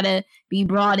always gotta be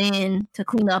brought in to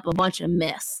clean up a bunch of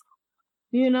mess.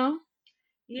 Yeah, I'm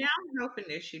hoping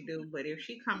that she do. But if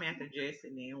she come after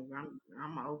Jesse, then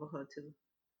I'm over her too.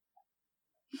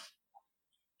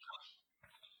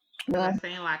 I was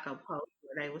saying like a post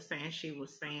where they were saying she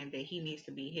was saying that he needs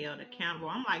to be held accountable.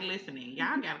 I'm like, listening,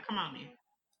 y'all gotta come on in.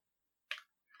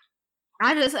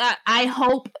 I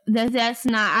hope that's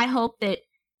not. I hope that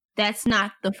that's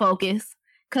not the focus.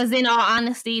 Because in all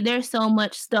honesty, there's so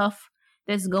much stuff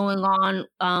that's going on.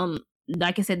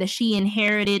 Like I said, that she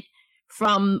inherited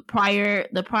from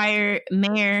the prior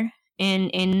mayor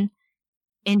in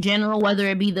in general, whether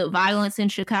it be the violence in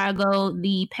Chicago,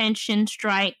 the pension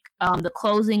strike, the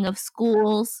closing of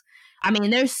schools. I mean,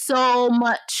 there's so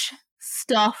much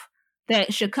stuff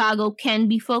that Chicago can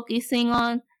be focusing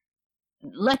on.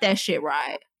 Let that shit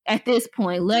ride. At this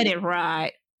point, let it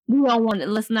ride. We don't want it.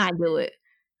 Let's not do it.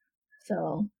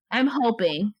 So I'm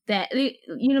hoping that, you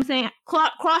know what I'm saying?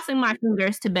 Crossing my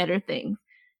fingers to better things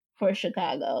for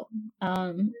Chicago.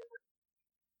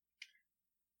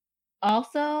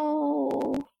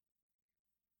 Also,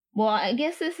 well, I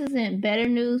guess this isn't better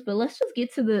news, but let's just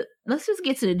get to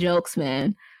the jokes,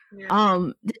 man. Yeah.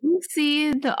 Did you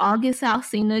see the August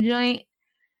Alsina joint?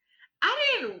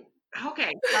 I didn't.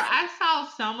 Okay, so I saw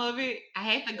some of it. I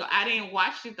had to go. I didn't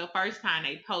watch it the first time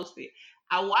they posted.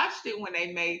 I watched it when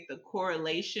they made the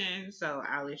correlation, so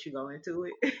I'll let you go into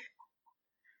it.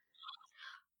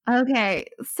 Okay,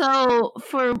 so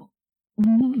for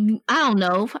I don't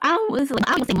know. I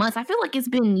don't say months. I feel like it's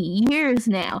been years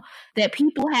now that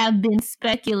people have been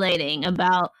speculating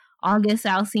about August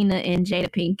Alsina and Jada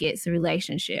Pinkett's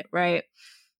relationship, right?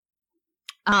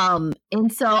 And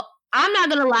so I'm not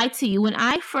gonna lie to you. When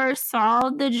I first saw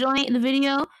the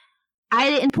video, I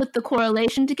didn't put the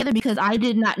correlation together because I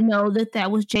did not know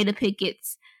that was Jada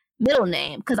Pinkett's middle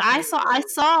name. Because I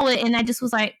saw it and I just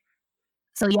was like,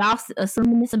 so y'all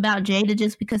assuming this about Jada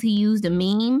just because he used a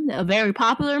meme, a very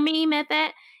popular meme at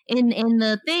that in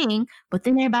the thing. But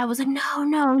then everybody was like,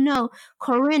 no,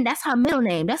 Corinne, that's her middle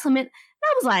name. That's her middle.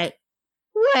 I was like,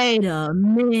 wait a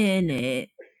minute.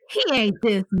 He ain't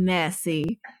this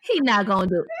messy. He not gonna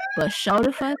do it. But show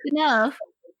the fuck enough.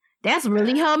 That's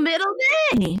really her middle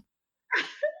name.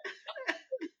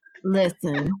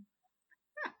 Listen.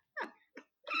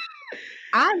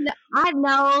 I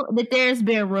know that there's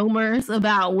been rumors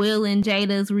about Will and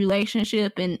Jada's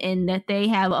relationship and that they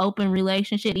have an open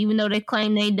relationship, even though they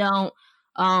claim they don't.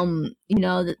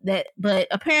 But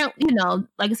apparently,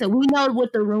 like I said, we know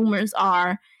what the rumors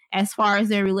are as far as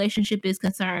their relationship is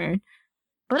concerned.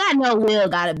 But I know Will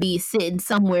gotta be sitting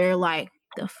somewhere like,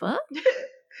 the fuck?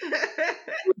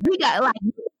 We got like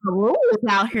rules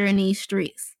out here in these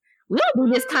streets. We don't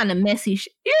do this kind of messy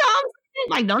shit. You know what I'm saying?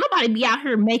 Like, don't nobody be out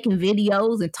here making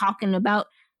videos and talking about.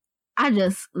 I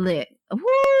just lit. Woo,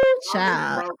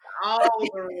 child. All the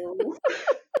rules.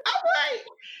 I'm like,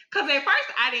 because at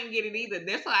first I didn't get it either.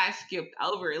 That's why I skipped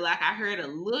over it. Like, I heard a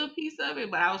little piece of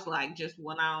it, but I was like, just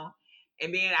went on.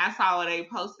 And then I saw what they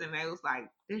posted, and they was like,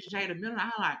 this Jada Miller. I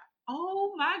was like,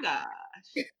 oh my gosh,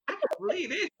 I can't believe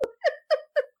this.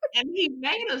 And he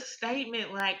made a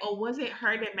statement like, or was it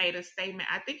her that made a statement?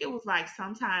 I think it was like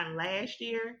sometime last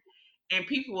year. And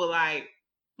people were like,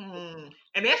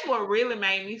 And that's what really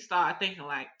made me start thinking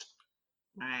like,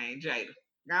 man, Jada.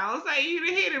 I don't say you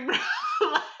to hit it, bro.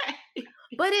 Like,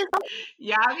 but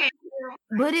y'all can't hear him.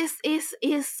 But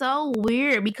it's so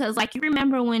weird because like you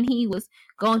remember when he was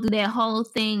going through that whole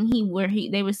thing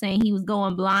they were saying he was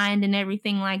going blind and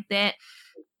everything like that.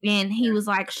 And he was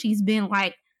like, she's been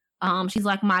like she's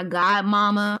like my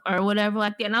godmama or whatever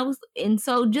like that. And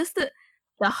so just the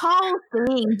whole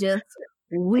thing just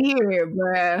weird,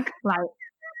 bruh. Like,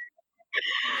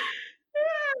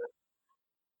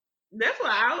 that's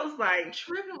why I was like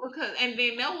tripping because, and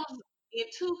then that was it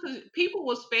too, because people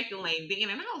were speculating then,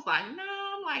 and I was like, no,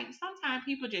 I'm like, sometimes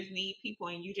people just need people,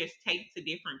 and you just take to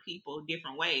different people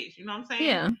different ways. You know what I'm saying?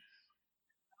 Yeah.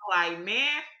 Like, man.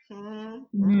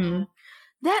 And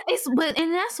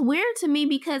that's weird to me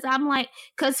because I'm like,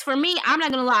 because for me, I'm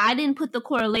not gonna lie, I didn't put the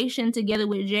correlation together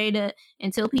with Jada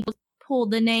until people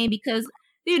pulled the name because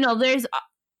he's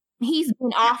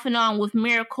been off and on with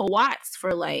Miracle Watts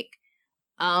for like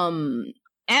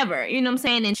ever, you know what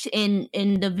I'm saying?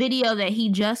 In the video that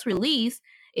he just released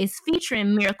is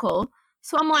featuring Miracle,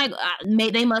 so I'm like,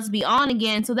 they must be on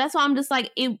again. So that's why I'm just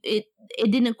like, it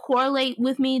didn't correlate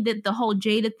with me that the whole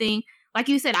Jada thing. Like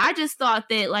you said, I just thought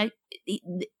that like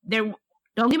there.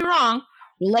 Don't get me wrong,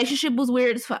 relationship was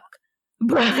weird as fuck,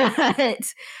 but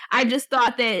I just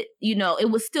thought that it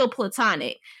was still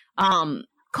platonic.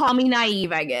 Call me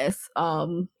naive, I guess.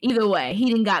 Either way, he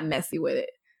didn't got messy with it.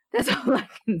 That's all I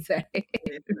can say.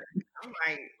 I'm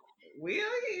like, Will,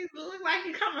 he look like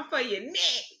he's coming for your neck.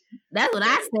 That's what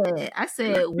I said. I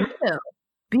said, Will,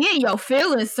 be in your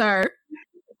feelings, sir.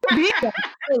 Be in your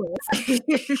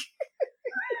feelings.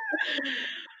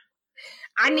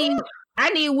 I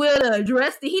need Will to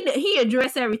address he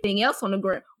addressed everything else on the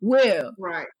ground. Will,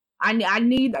 right? I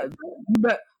need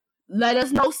but let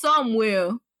us know some.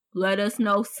 Will, let us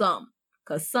know some,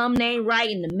 cause something ain't right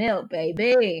in the milk,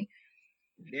 baby.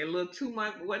 That little 2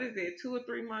 month, what is it, 2 or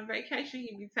 3 month vacation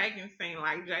he be taking, saying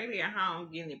like Jada at home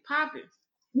getting it popping.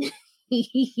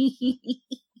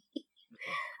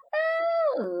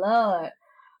 Oh Lord.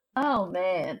 Oh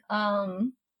man.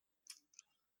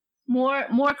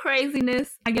 More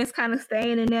craziness. I guess kind of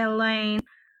staying in that lane.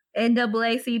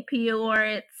 NAACP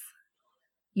awards.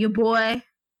 Your boy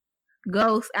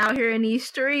Ghost out here in these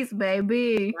streets,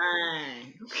 baby.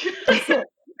 Right.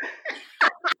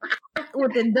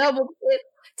 With the double clip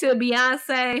to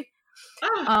Beyonce.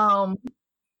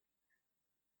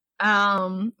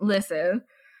 Listen.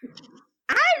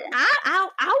 I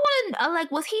wouldn't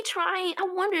like. Was he trying? I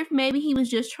wonder if maybe he was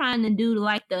just trying to do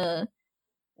like the,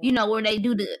 where they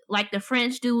do the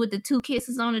French do with the 2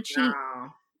 kisses on the cheek.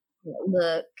 No.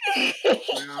 Look.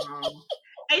 No.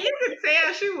 And you could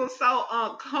tell she was so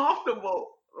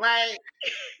uncomfortable. Like,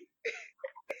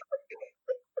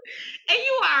 and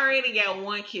you already got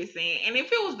 1 kiss in. And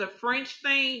if it was the French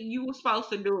thing, you were supposed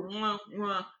to do one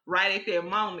right at that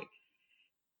moment.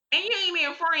 And you ain't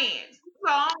even friends. So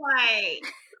I'm like,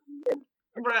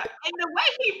 bruh. And the way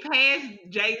he passed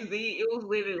Jay-Z, it was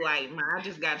literally like, man, I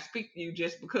just got to speak to you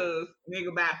just because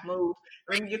nigga about to move.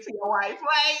 Let me get to your wife.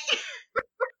 Like,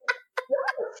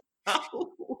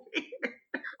 so weird.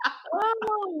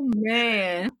 Oh,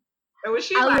 man. And when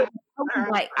she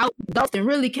Dustin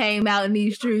really came out in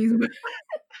these streets. And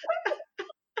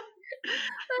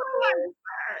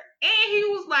he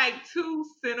was like 2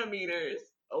 centimeters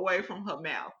away from her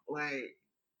mouth. Like,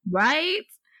 right?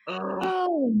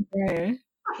 Oh, man.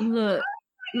 Look.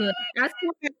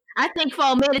 I think for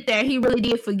a minute there, he really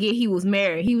did forget he was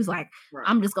married. He was like, right.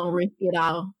 I'm just going to risk it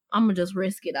all. I'm going to just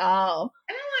risk it all.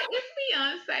 And I'm like, it's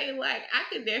Beyonce. Like, I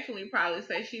could definitely probably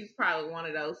say she's probably one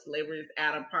of those celebrities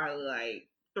out of probably like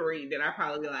 3 that I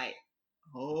probably be like,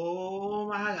 oh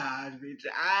my gosh, bitch,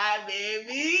 I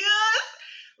baby.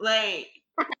 Like,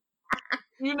 but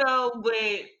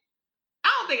I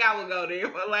don't think I would go there.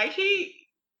 But like,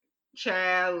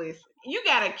 child, listen, you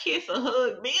got to kiss a hug,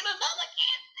 then another kiss.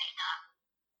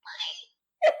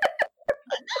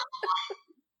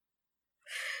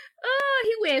 Oh,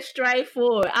 he went straight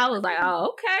for it. I was like,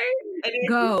 oh, okay. And then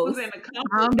go. Was in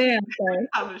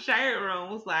the shade room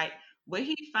was like, but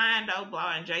he fine though,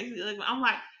 blah, and Jay-Z. I'm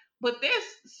like, but that's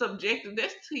subjective.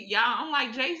 That's to y'all. I'm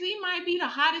like, Jay-Z might be the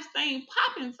hottest thing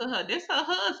popping to her. That's her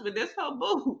husband. That's her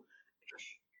boo.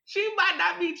 She might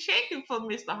not be checking for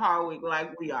Mr. Hardwick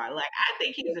like we are. Like, I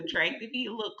think he's attractive. He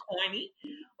a little corny,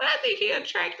 but I think he's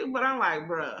attractive. But I'm like,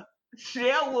 bruh,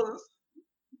 that was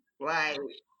like.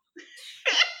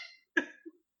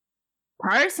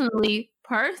 Personally,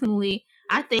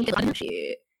 I think it's shit.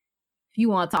 If you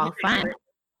want to talk fine,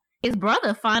 his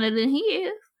brother finer than he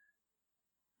is.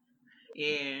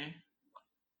 Yeah.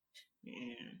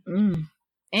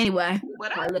 Anyway,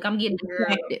 look, I'm getting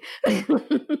distracted.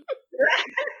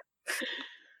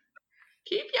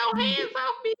 Keep your hands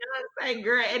off Beyonce,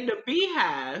 girl, and the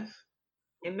Beehive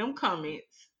in them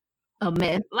comments. A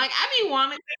mess. Like, I be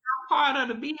wanting to be part of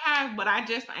the Beehive, but I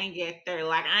just ain't get there.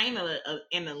 Like, I ain't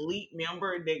an elite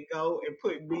member that go and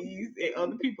put bees in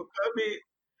other people's comments.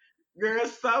 Girl,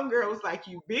 some girl was like,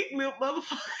 you big lip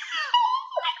motherfucker.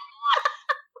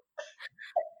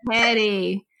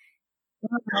 Petty.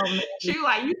 She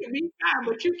like, you can be fine,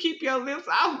 but you keep your lips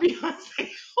off Beyonce.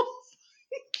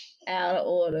 Out of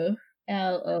order.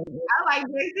 I like,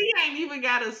 Jay-Z ain't even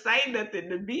gotta say nothing.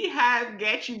 The Beehive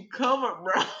got you covered,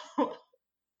 bro.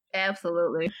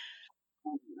 Absolutely.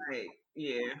 Like,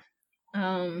 yeah.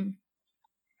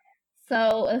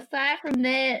 So aside from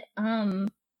that,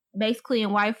 basically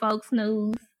in white folks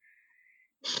news,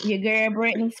 your girl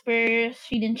Britney Spears,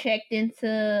 she done checked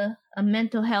into a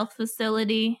mental health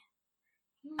facility.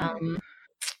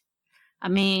 I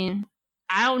mean,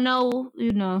 I don't know,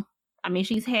 I mean,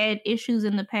 she's had issues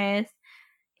in the past,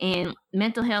 and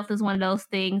mental health is one of those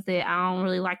things that I don't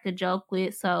really like to joke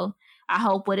with. So I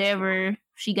hope whatever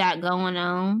she got going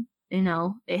on,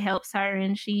 it helps her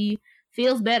and she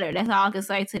feels better. That's all I can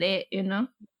say to that,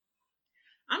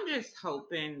 I'm just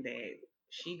hoping that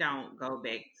she don't go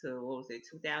back to, what was it,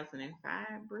 2005,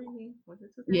 Britney? Was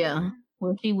it 2005? Yeah,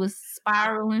 when she was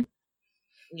spiraling.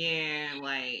 Yeah,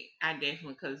 like, I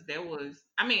definitely, because there was,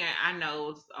 I mean, I know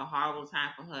it was a horrible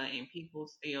time for her, and people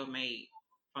still made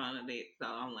fun of it, so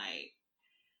I'm like,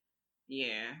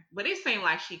 yeah. But it seemed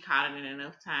like she caught it in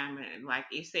enough time, and like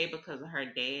it said because of her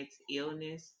dad's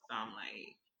illness, so I'm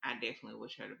like, I definitely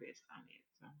wish her the best on it.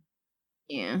 So.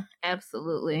 Yeah,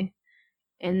 absolutely.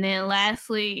 And then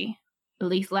lastly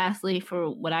for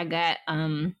what I got,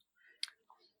 Liam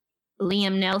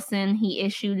Nelson, he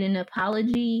issued an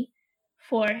apology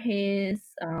for his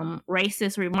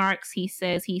racist remarks. He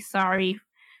says he's sorry.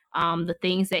 The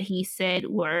things that he said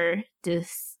were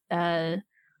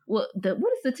what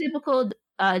is the typical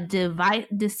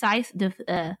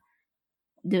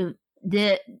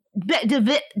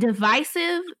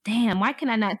divisive. Damn, why can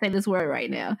I not say this word right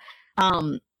now?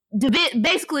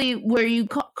 Basically where you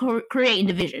creating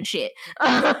division shit.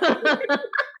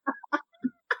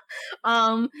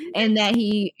 And that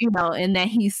he, and that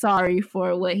he's sorry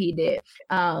for what he did.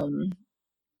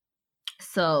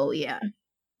 So yeah,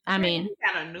 I mean, he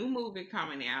got a new movie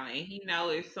coming out, and he know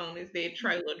as soon as that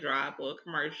trailer drop or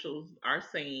commercials are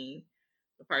seen,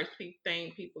 the first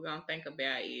thing people gonna think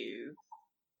about is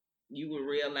you were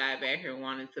real live out here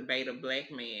wanting to bait a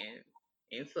black man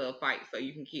into a fight so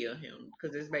you can kill him,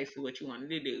 because it's basically what you wanted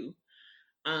to do.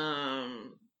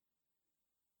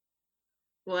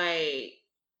 Like,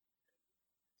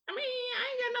 I mean, I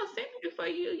ain't got no sympathy for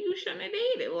you. You shouldn't have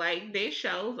did it. Like, this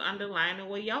shows underlining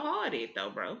where your heart is, though,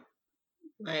 bro.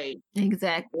 Like,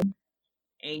 exactly.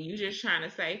 And you just trying to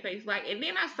save face. Like, and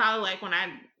then I saw, like, when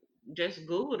I just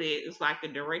Googled it, it's like the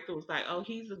director was like, oh,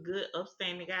 he's a good,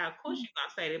 upstanding guy. Of course you're going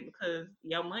to say that because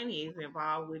your money is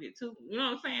involved with it, too. You know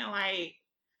what I'm saying? Like,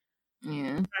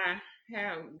 yeah.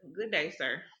 Have a good day,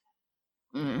 sir.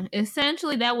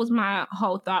 Essentially, that was my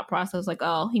whole thought process. Like,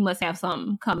 oh, he must have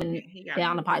something coming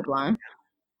down the pipeline.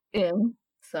 Yeah.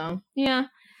 So, yeah.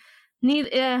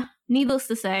 Needless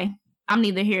to say, I'm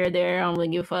neither here or there. I don't really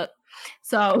give a fuck.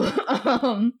 So, that's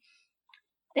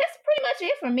pretty much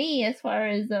it for me as far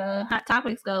as hot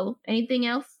topics go. Anything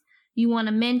else you want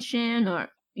to mention, or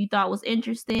you thought was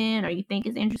interesting, or you think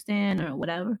is interesting, or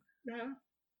whatever? No,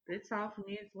 that's all for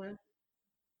me as well.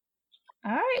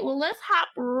 All right, well, let's hop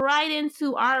right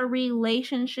into our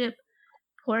relationship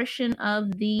portion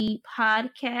of the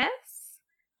podcast.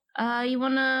 You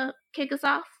want to kick us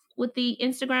off with the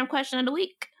Instagram question of the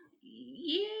week?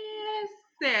 Yes.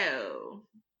 So,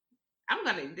 I'm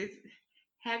going to...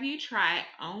 Have you tried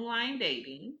online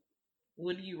dating?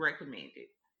 Would you recommend it?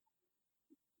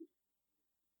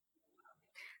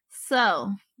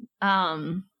 So,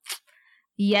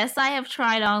 yes, I have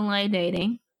tried online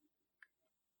dating.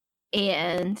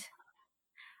 And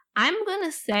I'm going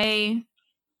to say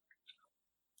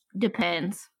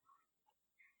depends.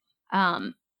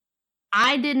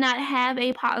 I did not have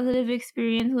a positive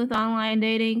experience with online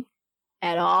dating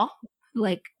at all.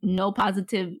 Like, no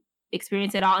positive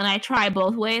experience at all. And I tried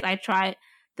both ways. I tried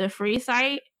the free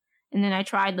site, and then I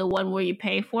tried the one where you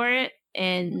pay for it,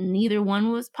 and neither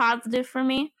one was positive for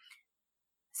me.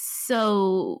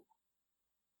 So,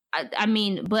 I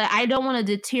mean, but I don't want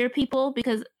to deter people,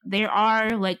 because there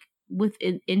are, like,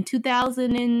 in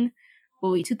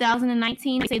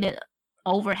 2019, they say that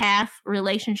over half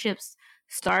relationships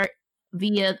start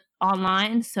via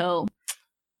online. So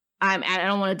I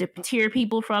don't want to deter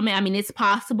people from it. I mean, it's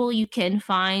possible you can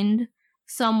find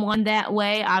someone that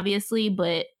way, obviously,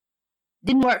 but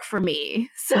didn't work for me.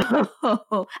 So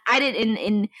I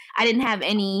didn't have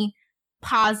any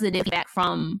positive feedback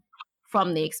from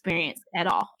the experience at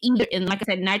all either. And like I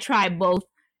said, and I tried both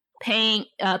paid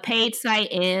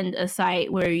site and a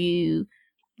site where you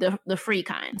the free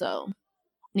kind. So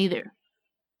neither.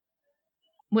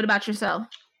 What about yourself?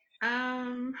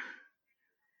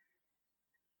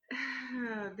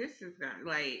 This is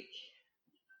like,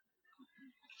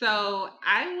 so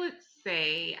I would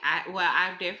say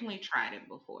I've definitely tried it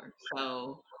before.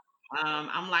 So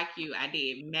I'm like you. I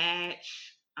did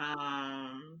Match.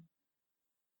 I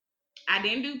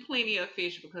didn't do Plenty of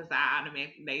Fish because I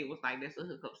automatically, they was like, that's a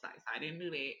hookup site, so I didn't do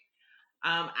that.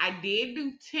 I did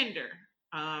do Tinder.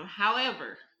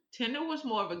 However, Tinder was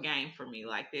more of a game for me,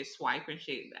 like this swiping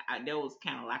shit. That was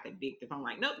kind of like addictive. I'm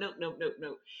like, nope, nope, nope, nope,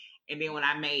 nope. And then when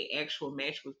I made actual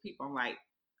match with people, I'm like,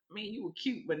 man, you were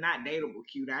cute, but not dateable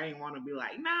cute. I didn't want to be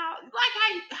like, no,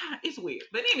 like it's weird.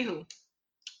 But anywho,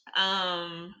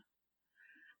 I'm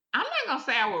not gonna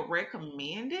say I would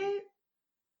recommend it,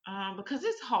 because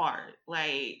it's hard.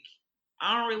 Like,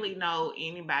 I don't really know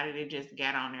anybody that just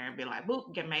got on there and be like,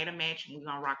 boop, get made a match and we're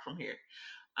gonna rock from here.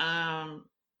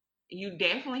 You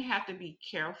definitely have to be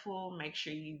careful. Make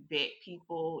sure you vet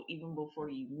people even before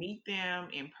you meet them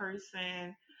in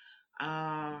person.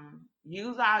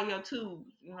 Use all your tools,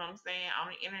 you know what I'm saying, on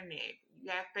the internet. You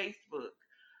got Facebook.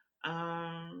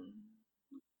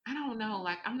 I don't know,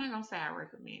 like, I'm not gonna say I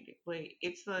recommend it, but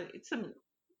it's a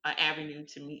avenue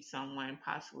to meet someone,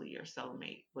 possibly your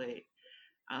soulmate. But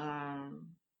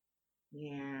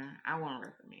yeah, I won't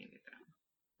recommend it though.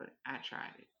 But I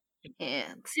tried it.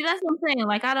 Yeah. See, that's what I'm saying.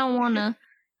 Like, I don't want to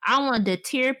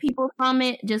deter people from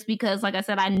it, just because, like I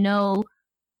said, I know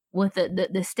with the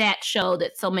stats show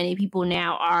that so many people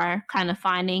now are kind of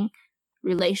finding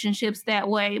relationships that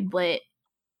way, but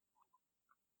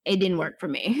it didn't work for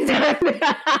me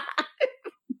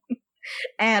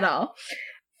at all.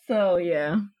 So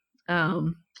yeah.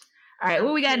 All right,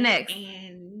 what we got Okay, next?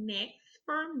 and next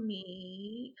for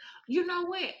me, you know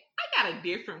what? I got a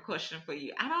different question for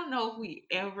you. I don't know if we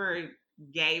ever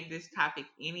gave this topic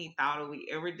any thought or we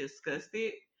ever discussed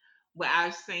it, but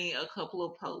I've seen a couple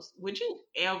of posts. Would you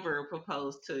ever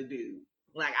propose to a dude?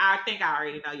 Like, I think I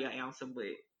already know your answer, but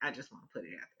I just want to put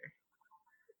it out there.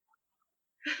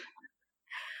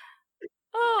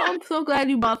 Oh, I'm so glad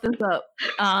you brought this up.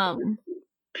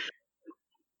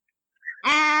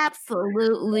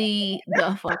 Absolutely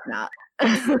the fuck not.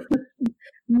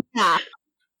 Nah.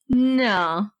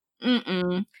 No.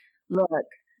 Look,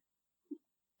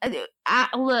 I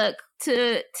look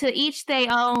to each their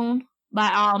own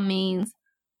by all means,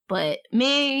 but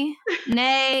me,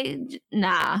 nay,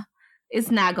 nah,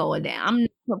 it's not going down. I'm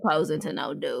not proposing to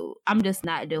no dude. I'm just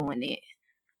not doing it.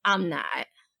 I'm not.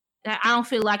 I don't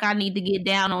feel like I need to get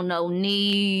down on no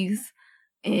knees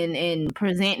and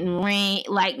presenting ring.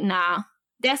 Like, nah,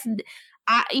 that's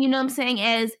you know what I'm saying.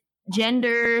 As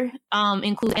gender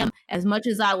include as much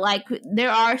as I like,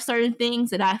 there are certain things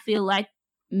that I feel like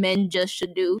men just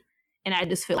should do, and I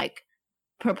just feel like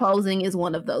proposing is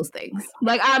one of those things.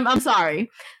 Like, I'm sorry.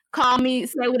 Call me,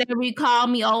 say whatever you call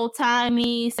me, old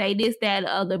timey, say this, that,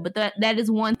 other, but that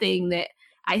is one thing that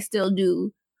I still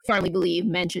do firmly believe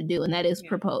men should do, and that is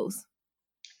propose.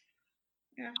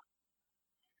 Yeah.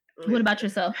 What about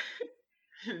yourself?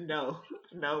 No.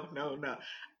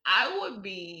 I would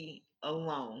be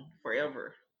alone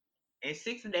forever in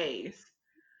 6 days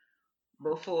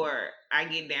before I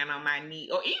get down on my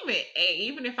knee, or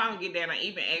even if I don't get down, I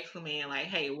even ask a man like,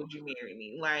 "Hey, would you marry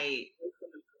me?" Like,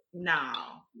 no.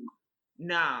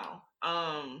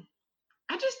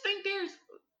 I just think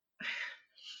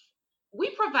we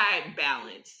provide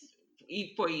balance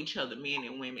for each other, men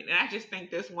and women. And I just think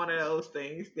that's one of those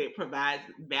things that provides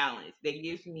balance, that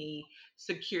gives me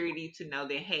security to know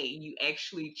that, hey, you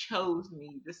actually chose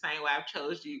me the same way I've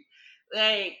chose you.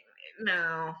 Like,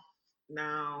 no.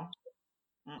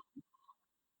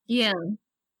 Yeah.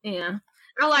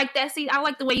 I like that. See, I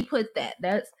like the way you put that.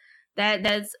 That's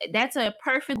a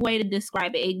perfect way to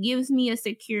describe it. It gives me a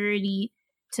security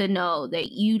to know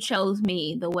that you chose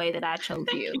me the way that I chose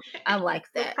you. I like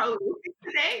that.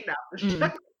 Today, no.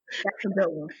 That's a good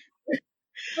one.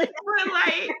 But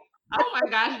like, oh my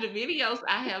gosh, the videos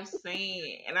I have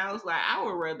seen, and I was like, I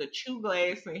would rather chew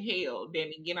glass in hell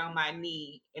than to get on my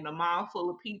knee in a mall full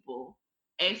of people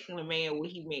asking a man would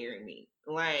he marry me.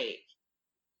 Like,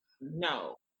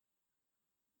 no.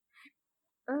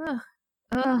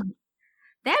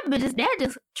 That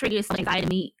just triggers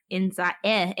anxiety in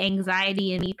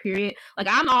me, period. Like,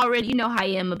 I'm already, you know how I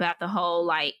am about the whole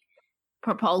like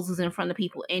proposals in front of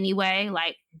people anyway.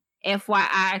 Like,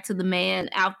 FYI to the man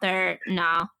out there,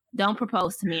 nah, don't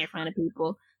propose to me in front of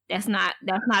people. That's not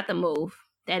the move.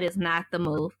 That is not the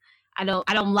move. I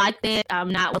don't like that.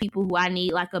 I'm not with people who I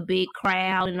need like a big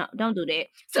crowd, and don't do that.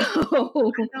 So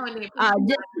congratulations.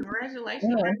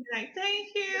 Yeah. Like, thank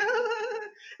you.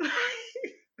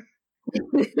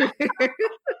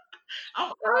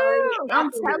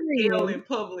 I'm telling you, in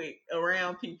public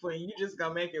around people, and you just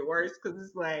gonna make it worse because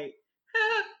it's like,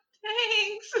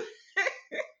 thanks.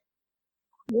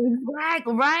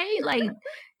 Exactly, right? Like,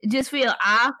 just feel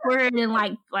awkward and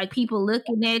like people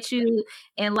looking at you,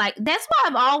 and like that's why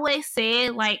I've always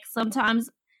said, like, sometimes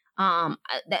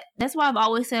that's why I've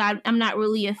always said I'm not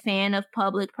really a fan of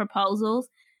public proposals,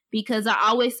 because I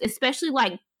always, especially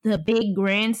like the big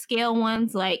grand scale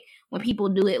ones, like when people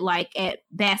do it like at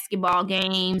basketball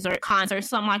games or concerts,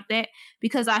 something like that,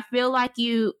 because I feel like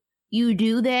you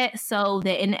do that so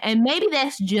that, and maybe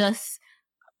that's just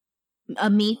a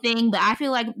me thing, but I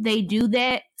feel like they do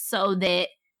that so that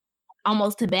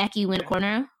almost to back you in the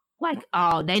corner. Like,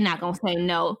 oh, they not gonna say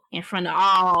no in front of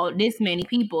all this many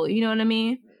people. You know what I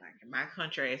mean? Like, my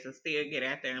country has to still get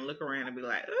out there and look around and be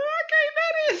like, oh, I can't do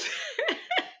this.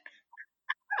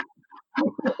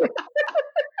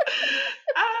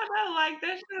 I don't know, like,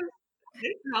 that's just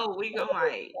this whole week. I'm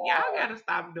like, y'all gotta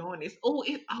stop doing this. Oh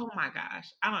my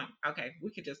gosh. Okay,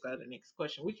 we could just go to the next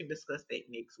question. We can discuss that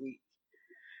next week.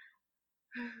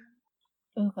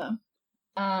 Okay.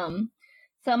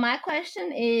 So my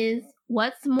question is,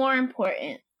 what's more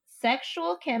important,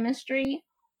 sexual chemistry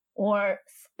or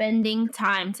spending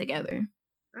time together?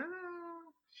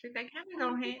 Should they kind of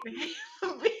go hand in hand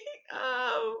for me?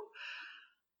 Oh,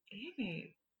 dang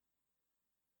it.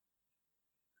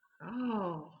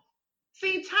 Oh,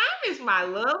 see, time is my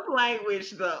love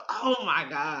language, though. Oh my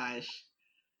gosh.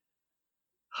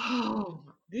 Oh,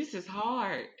 this is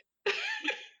hard.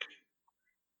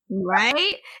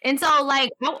 Right? And so,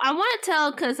 like, I want to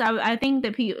tell, because I think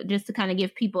that people, just to kind of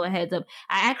give people a heads up,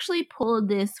 I actually pulled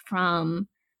this from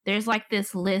there's like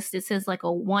this list. It says like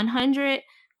a 100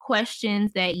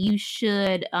 questions that you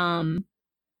should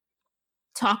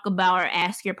talk about or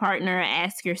ask your partner or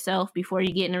ask yourself before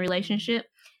you get in a relationship.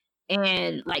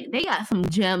 And like they got some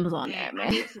gems on there,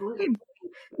 man.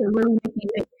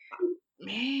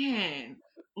 Man,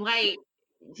 like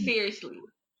seriously,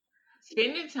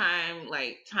 spending time,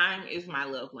 like time is my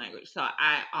love language. So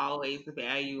I always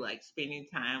value like spending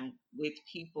time with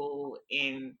people,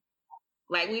 and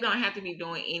like we don't have to be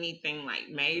doing anything like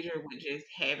major with just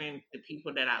having the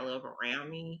people that I love around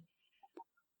me.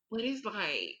 But it's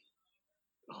like,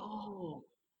 oh,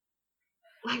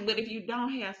 like, but if you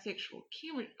don't have sexual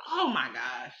chemistry, oh my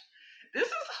gosh, this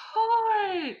is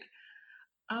hard.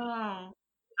 I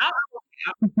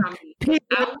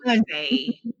would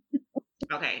say,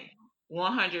 okay,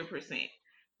 100%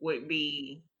 would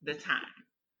be the time,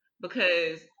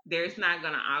 because there's not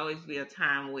going to always be a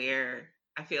time where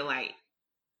I feel like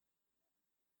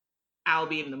I'll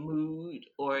be in the mood,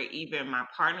 or even my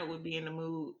partner would be in the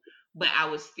mood, but I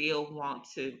would still want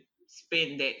to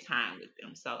spend that time with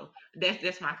them. So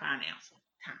that's my final answer.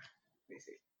 Time. That's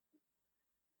it.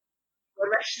 What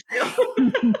about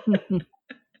you?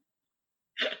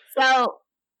 So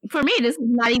for me, this is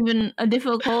not even a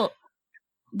difficult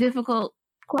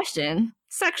question.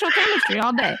 Sexual chemistry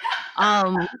all day.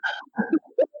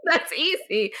 That's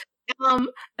easy.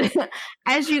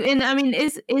 As you, and I mean,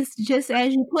 it's just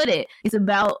as you put it. It's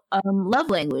about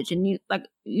love language, and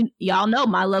y'all know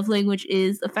my love language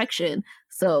is affection.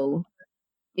 So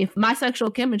if my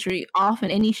sexual chemistry off in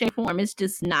any shape or form, it's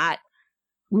just not,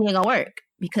 we ain't gonna work,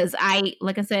 because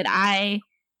like I said,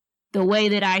 the way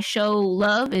that I show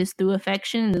love is through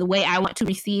affection. The way I want to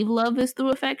receive love is through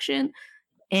affection,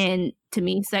 and to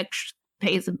me, sex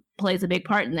plays a big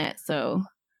part in that. So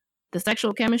the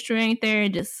sexual chemistry ain't there,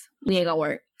 just we ain't gonna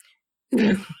work.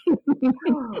 But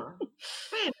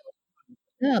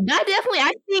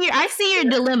I see your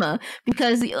dilemma,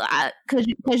 because you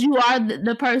are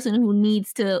the person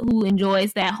who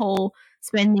enjoys that whole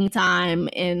spending time,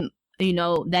 and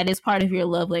that is part of your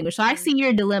love language. So I see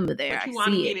your dilemma there. But you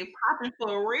want to get it popping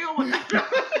for a real one.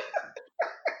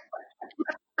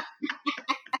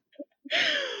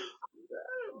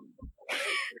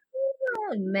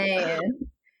 Oh, man.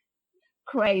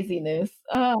 Craziness.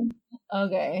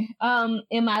 Okay.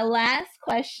 In my last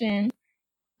question,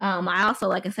 I also,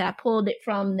 like I said, I pulled it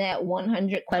from that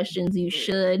 100 questions you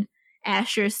should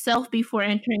ask yourself before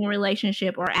entering a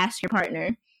relationship or ask your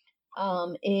partner.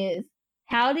 Is,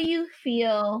 how do you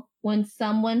feel when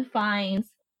someone finds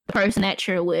the person that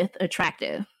you're with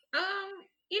attractive?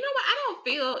 You know what? I don't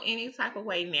feel any type of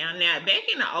way now. Now, back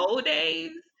in the old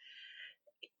days,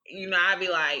 I'd be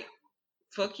like,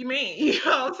 fuck you mean? You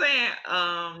know what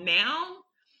I'm saying? Now,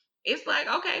 it's like,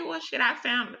 okay, well, shit, I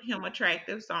found him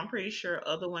attractive, so I'm pretty sure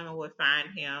other women would find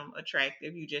him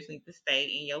attractive. You just need to stay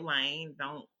in your lane.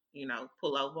 Don't,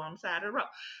 pull over on the side of the road.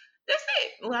 That's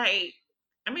it. Like,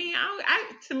 I mean,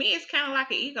 to me, it's kind of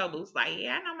like an ego boost. Like,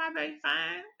 yeah, I know my baby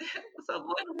fine. What's up,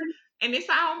 boy? And it's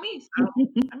all me. So,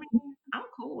 I mean, I'm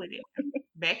cool with it.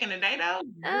 Back in the day, though,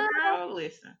 girl,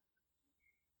 listen.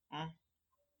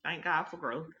 Thank God for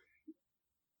growth.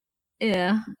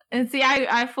 Yeah, and see,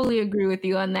 I fully agree with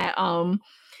you on that.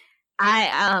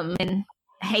 I and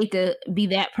hate to be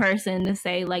that person to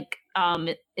say like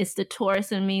it's the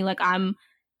Taurus in me. Like I'm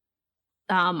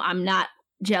not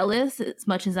jealous as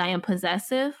much as I am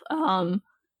possessive.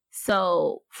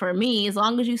 So for me, as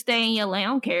long as you stay in your lane, I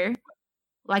don't care.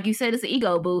 Like you said, it's an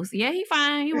ego boost. Yeah, he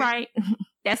fine. You right.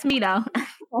 That's me though.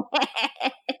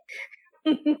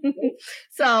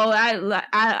 So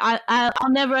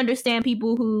I'll never understand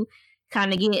people who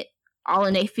kind of get all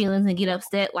in their feelings and get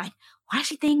upset. Like, why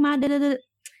she think my da-da-da?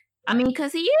 I mean,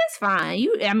 because he is fine.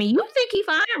 You think he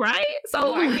fine, right?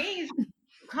 So he's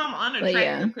come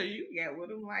unattractive because you get with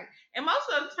him. Like, and most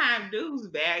of the time, dudes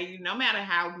value, no matter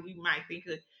how we might think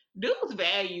of, dudes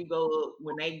value go up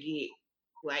when they get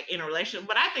like in a relationship.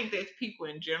 But I think that's people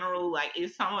in general. Like,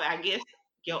 it's some, I guess,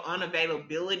 your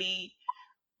unavailability,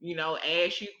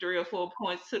 adds you 3 or 4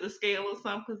 points to the scale or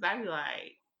something. Because I'd be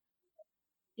like,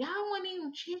 y'all wasn't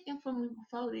even checking for me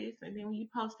before this, and then when you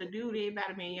post a dude,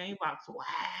 everybody be in your inbox.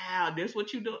 Wow, this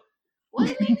what you do?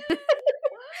 What?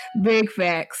 Big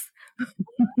facts.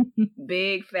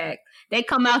 Big facts. They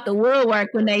come out the woodwork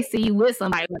when they see you with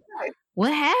somebody. Like,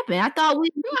 what happened? I thought we.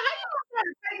 How you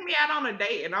gonna take me out on a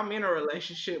date and I'm in a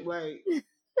relationship? Like,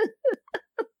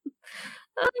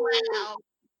 wow.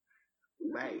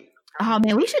 Right. Oh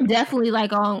man, we should definitely,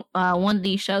 like, on one of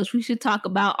these shows, we should talk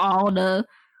about all the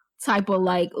type of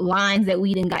like lines that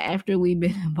we didn't got after we've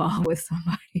been involved with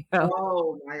somebody else.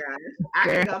 Oh my gosh. I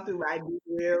can go through my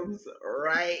DMs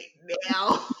right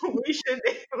now. We should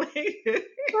definitely.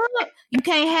 You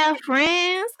can't have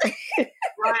friends.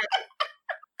 Right.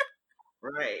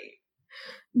 Right.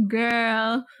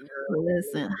 Girl,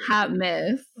 listen, hot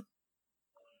mess.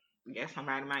 Get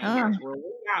somebody in my inbox. Well,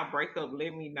 when y'all break up,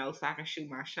 let me know so I can shoot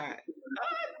my shot.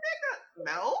 Nigga,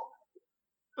 no.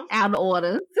 Out of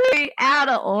order. See, out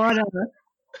of order.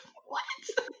 What?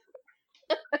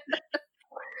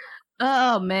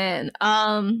 Oh man.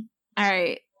 All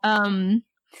right.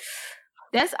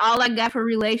 That's all I got for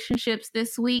relationships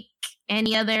this week.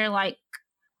 Any other like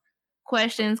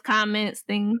questions, comments,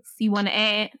 things you want to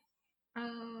add? I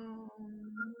don't know.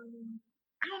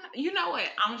 You know what?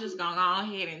 I'm just gonna go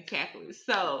ahead and tackle it.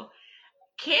 So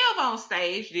Kev on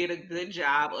stage did a good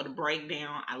job of the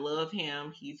breakdown. I love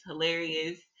him. He's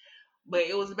hilarious. But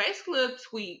it was basically a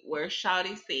tweet where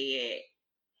Shawty said,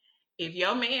 if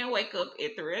your man wake up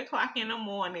at 3 o'clock in the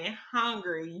morning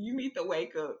hungry, you need to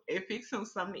wake up and fix him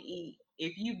something to eat.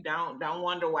 If you don't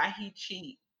wonder why he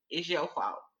cheat. It's your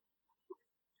fault.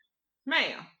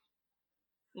 Ma'am,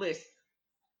 listen.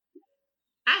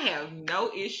 I have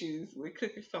no issues with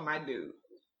cooking for my dude.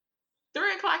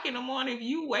 3 o'clock in the morning, if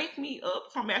you wake me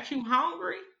up talking about you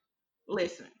hungry,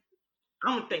 listen,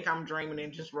 I don't think I'm dreaming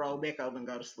and just roll back over and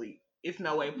go to sleep. It's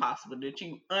no way possible that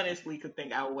you honestly could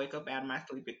think I would wake up out of my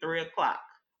sleep at 3 o'clock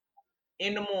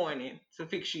in the morning to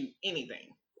fix you anything.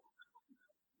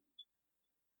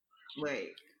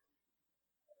 Wait.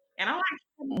 And I'm like,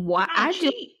 why? I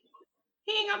cheat.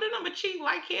 He ain't gonna do nothing but cheat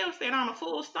like Kel said on a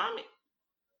full stomach.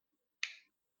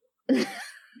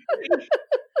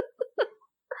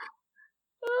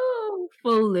 Oh,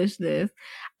 foolishness.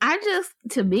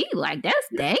 To me, like, that's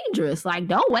dangerous. Like,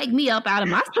 don't wake me up out of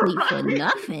my sleep for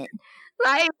nothing.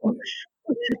 Like, I'm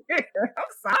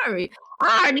sorry.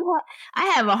 I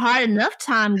have a hard enough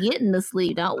time getting to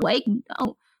sleep. Don't wake me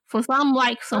up for some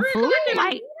food.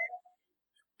 Like,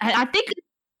 I think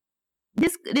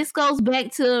this goes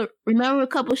back to, remember a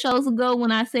couple shows ago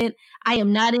when I said I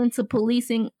am not into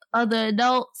policing other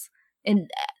adults? And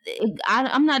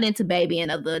I'm not into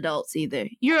babying other adults either.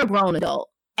 You're a grown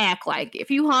adult. Act like it. If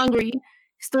you hungry,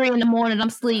 it's 3 in the morning, I'm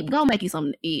asleep, go make you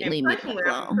something to eat. And leave me personally,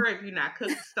 I prefer if you're not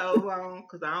cooking stove on,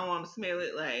 because I don't want to smell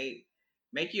it. Like,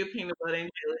 make you a peanut butter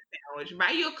and jelly sandwich.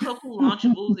 Buy you a couple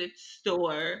Lunchables at the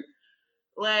store.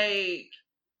 Like,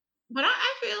 but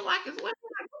I feel like it's what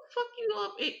the fuck you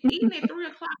up eating at 3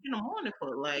 o'clock in the morning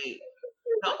for? Like,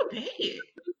 go to bed.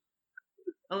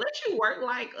 Unless you work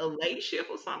like a late shift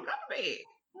or something, go to bed.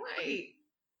 Like,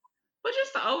 but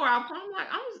just the overall problem, like,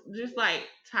 I'm just like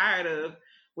tired of,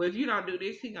 well, if you don't do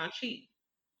this, he gonna cheat.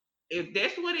 If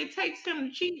that's what it takes him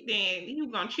to cheat, then he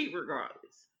gonna cheat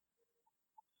regardless.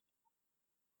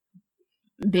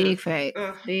 Big fact.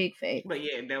 Big fact. But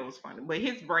yeah, that was funny. But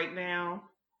his breakdown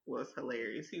was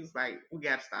hilarious. He was like, we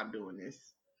gotta stop doing this.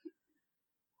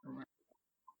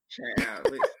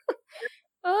 Child,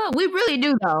 oh, we really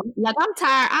do though. Like, I'm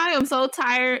tired. I am so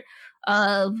tired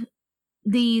of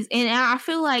these, and I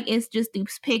feel like it's just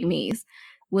these pygmies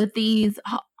with these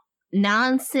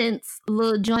nonsense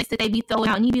little joints that they be throwing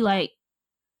out, and you be like,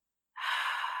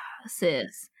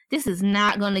 sis, this is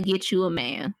not gonna get you a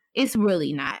man. It's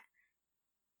really not.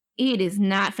 It is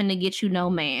not finna get you no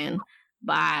man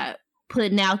by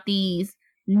putting out these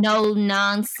no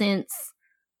nonsense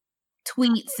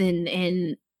tweets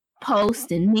and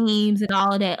posts and memes and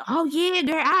all of that. Oh yeah,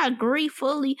 girl, I agree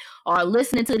fully. Or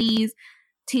listening to these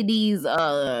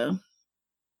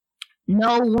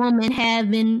no woman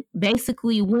having,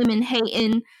 basically women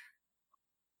hating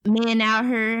men out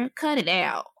here. Cut it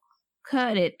out.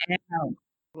 Cut it out.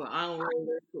 Well,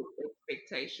 unrealistic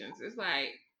expectations. It's like,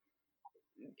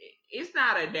 it's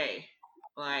not a day.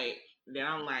 Like, then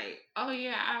I'm like, oh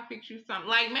yeah, I'll fix you something.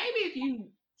 Like, maybe if you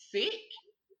sick,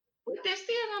 but that's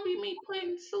still gonna be me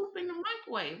putting soup in the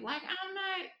microwave. Like, I'm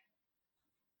not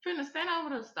finna stand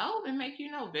over the stove and make you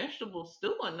no vegetable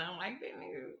stew or nothing like that.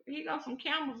 Nigga, here goes some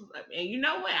Campbell's, and you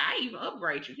know what? I even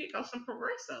upgrade you. Here goes some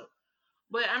Progresso.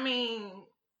 But I mean,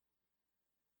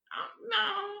 no.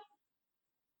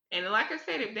 And like I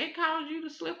said, if they cause you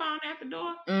to slip on at the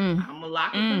door, I'm gonna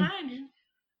lock it behind you.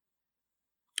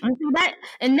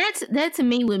 That to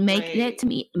me would make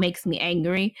makes me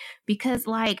angry, because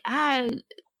like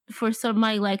for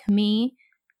somebody like me,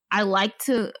 I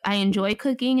enjoy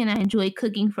cooking, and I enjoy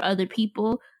cooking for other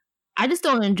people. I just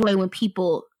don't enjoy when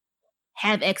people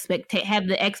have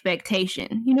the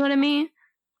expectation. You know what I mean?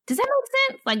 Does that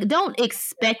make sense? Like, don't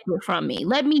expect it from me.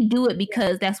 Let me do it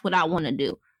because that's what I want to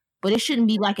do. But it shouldn't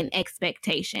be like an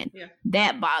expectation. Yeah.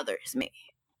 That bothers me.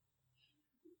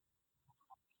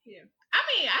 Yeah. I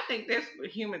mean, I think that's a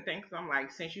human thing. Cause I'm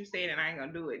like, since you said it, I ain't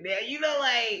gonna do it. Now,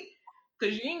 like,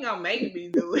 cause you ain't gonna make me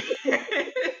do it.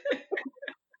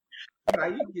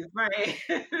 Like, you get my ass.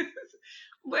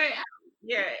 But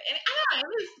yeah, and I know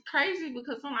it's crazy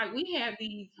because I'm like, we have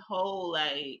these whole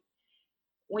like,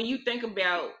 when you think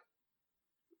about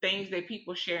things that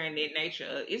people share in that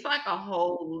nature, it's like a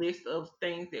whole list of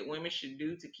things that women should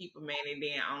do to keep a man. And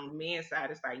then on the men's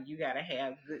side, it's like you gotta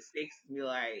have good sex and be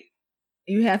like,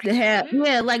 you have to have, what?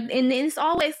 yeah, like, and it's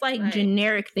always like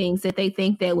generic things that they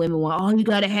think that women want. Oh, you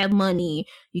gotta have money,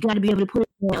 you gotta be able to put it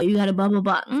on, you gotta blah blah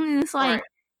blah. And it's like,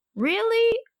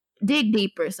 really? Dig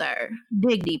deeper, sir.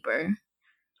 Dig deeper.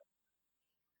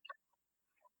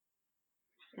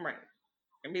 Right.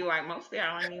 And be like, most of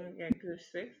y'all ain't even get good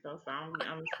sex though, so I don't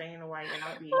understand why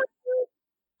y'all be.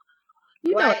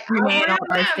 You know, Like, every man on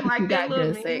earth time, thinks like you that got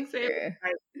little good meme sex. said,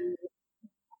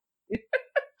 like,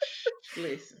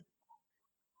 listen,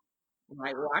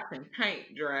 like watching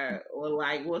paint dry, or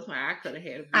like what's my? I could have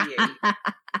had a V8.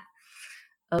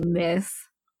 A mess.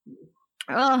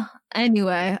 Oh,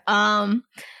 anyway,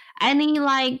 any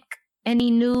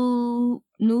new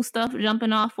stuff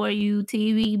jumping off for you?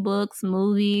 TV, books,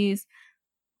 movies.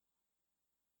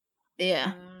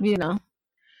 Yeah, you know.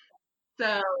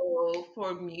 So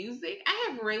for music, I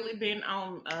have really been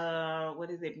on what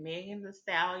is it, Megan Thee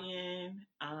Stallion,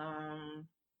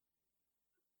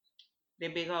 the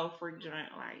big old freak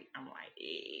joint. Like I'm like,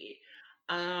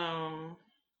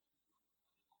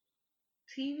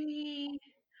 TV.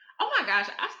 Oh my gosh,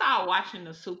 I started watching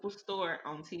the Superstore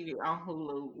on TV on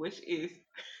Hulu, which is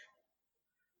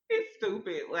it's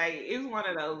stupid. Like it's one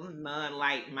of those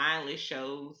like mindless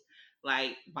shows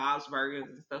like Bob's Burgers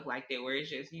and stuff like that, where it's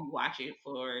just you watch it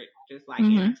for just like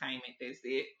entertainment. That's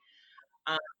it.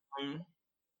 Um,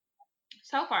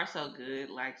 so far so good.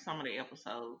 Like some of the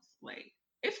episodes, like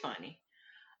it's funny.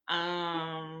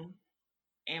 And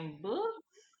books,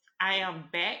 I am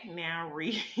back now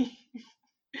reading.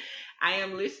 I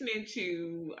am listening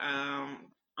to on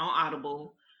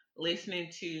Audible, listening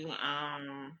to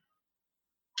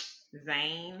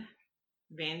Zane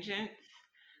Vengeance.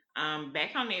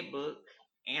 Back on that book,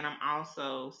 and I'm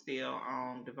also still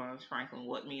on Devon Franklin,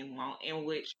 What Men Want, in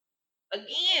which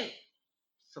again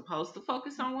supposed to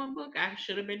focus on one book. I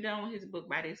should have been done with his book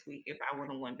by this week if I would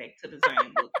have went back to the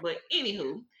Zane book. But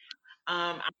anywho,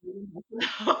 I'm reading both of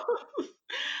those.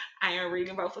 I am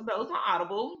reading both of those on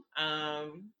Audible.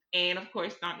 And of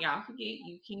course, don't y'all forget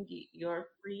you can get your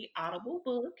free Audible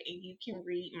book and you can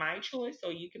read My Choice,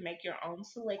 or you can make your own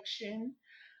selection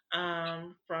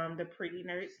from the Pretty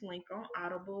Nerds link on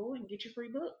Audible and get your free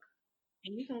book.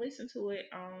 And you can listen to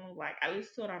it on, like, I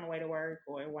listen to it on the way to work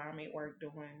or while I'm at work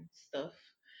doing stuff.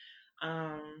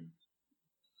 So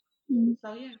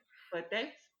yeah, but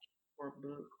that's for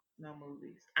books, no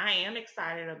movies. I am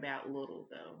excited about Little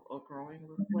though, or Growing,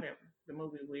 whatever the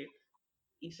movie with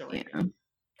Issa Rae. Yeah.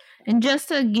 And just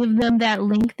to give them that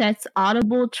link, that's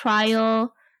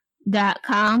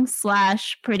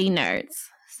audibletrial.com/prettynerds.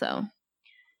 So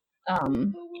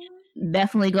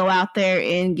definitely go out there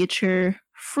and get your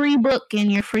free book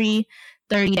and your free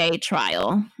 30-day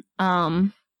trial.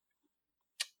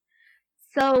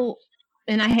 So,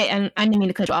 and I didn't mean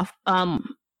to cut you off.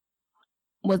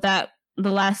 Was that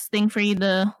the last thing for you,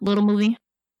 the Little movie?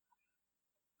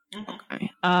 Okay.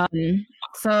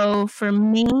 So for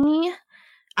me,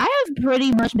 I have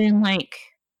pretty much been like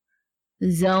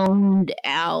zoned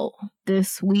out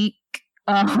this week.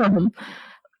 I've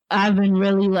been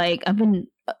really like, I've been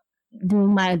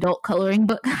doing my adult coloring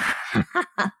book.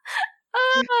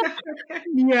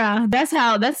 Yeah, that's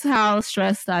how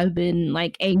stressed I've been,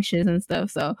 like anxious and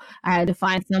stuff. So I had to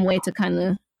find some way to kind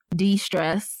of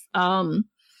de-stress. So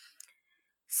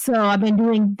I've been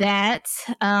doing that.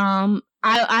 I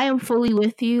am fully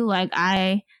with you. Like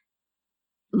I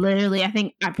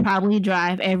think I probably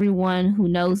drive everyone who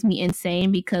knows me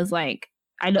insane because like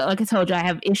I know, like I told you, I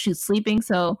have issues sleeping.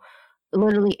 So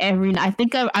literally I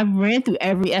think I've ran through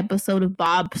every episode of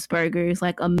Bob's Burgers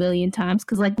like a million times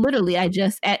because like literally I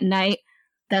just at night,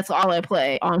 that's all I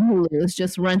play on Hulu is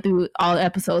just run through all the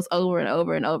episodes over and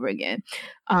over and over again.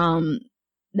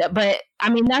 But I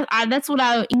mean that's what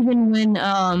I, even when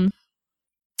I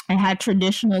had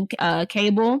traditional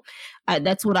cable,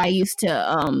 that's what I used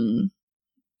to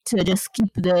just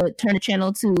turn the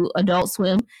channel to Adult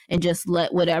Swim and just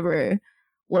let whatever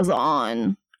was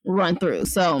on run through.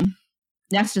 So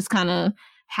that's just kind of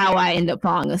how I end up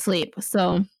falling asleep.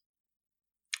 So,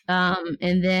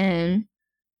 and then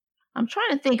I'm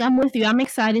trying to think. I'm with you. I'm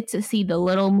excited to see the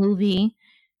Little movie.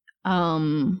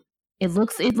 It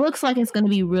looks like it's going to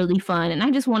be really fun, and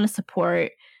I just want to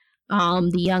support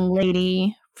the young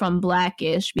lady from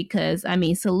Blackish, because I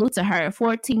mean, salute to her,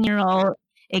 14-year-old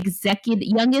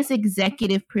youngest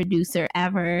executive producer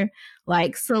ever.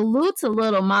 Like, salute to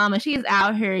little mama. She's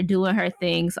out here doing her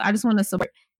thing. So I just want to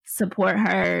support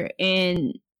her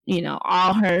in, you know,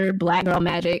 all her Black girl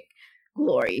magic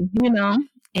glory, you know.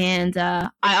 And I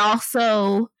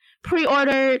also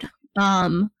pre-ordered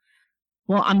I'm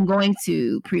going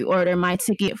to pre-order my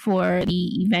ticket for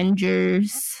the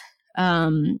Avengers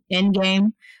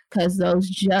Endgame, because those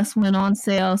just went on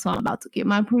sale. So I'm about to get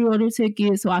my pre-order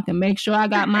ticket so I can make sure I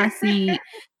got my seat.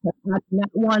 I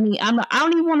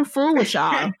don't even want to fool with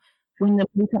y'all when the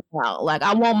movie comes out. Like,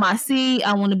 I want my seat.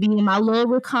 I want to be in my little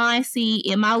recline seat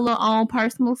in my little own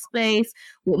personal space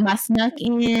with my snuck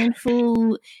in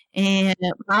food and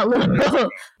my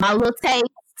little taste,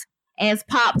 as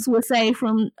Pops would say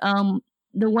from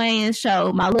the Wayans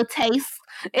show, my little taste.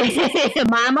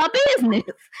 Mind my business.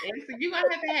 And so you're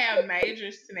gonna have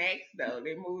major snacks though.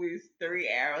 The movie's 3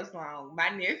 hours long. My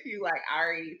nephew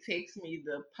already texted me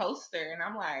the poster, and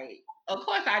I'm like, of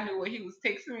course I knew what he was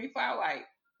texting me for. I'm like,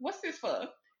 what's this for?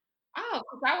 Oh,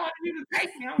 because I wanted you to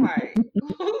take me. I'm like,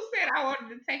 who said I wanted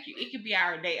to take you? It could be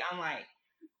our date. I'm like,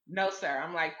 no, sir.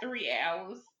 I'm like, 3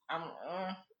 hours. I'm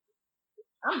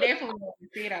definitely going to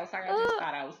see it. I was like, I just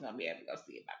thought I was going to be able to go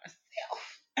see it by myself.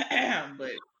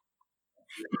 But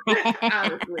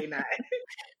honestly not.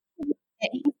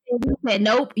 He said,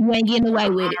 nope, you ain't getting away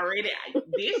with already,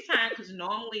 this time, because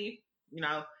normally, you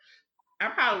know, I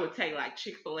probably would take like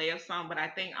Chick-fil-A or something, but I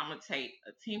think I'm going to take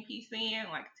a 10-piece in,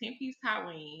 like a 10-piece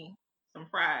Halloween, some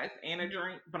fries, and a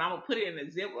drink, but I'm going to put it in a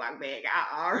Ziploc bag.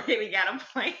 I already got a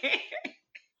plan.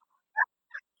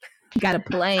 Got a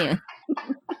plan.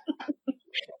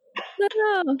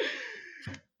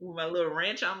 With my little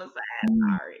wrench on the side,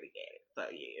 I already got it. So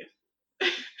yeah.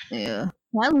 Yeah.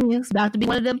 Well, it's about to be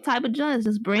one of them type of joints.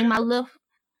 Just bring my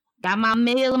got my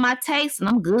meal and my taste, and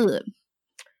I'm good.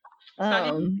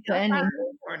 So did you get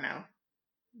or no?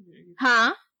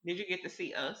 Huh? Did you get to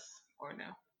see Us or no?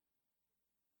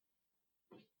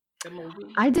 The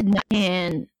movie? I did not,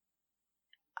 and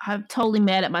I'm totally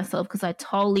mad at myself because I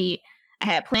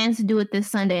had plans to do it this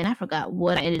Sunday, and I forgot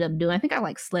what I ended up doing. I think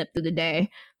I slept through the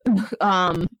day.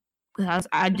 Because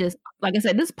I just, like I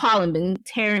said, this pollen been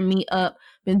tearing me up,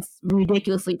 been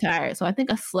ridiculously tired. So I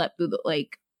think I slept through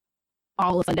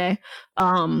all of Sunday.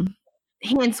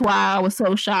 Hence why I was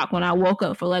so shocked when I woke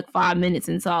up for 5 minutes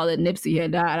and saw that Nipsey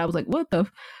had died. I was like, what the?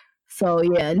 So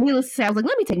yeah, needless to say, I was like,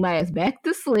 let me take my ass back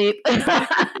to sleep.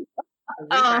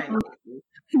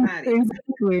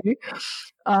 Exactly.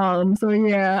 So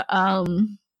yeah,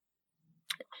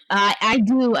 I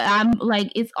do. I'm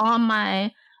it's on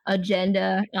my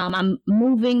agenda. I'm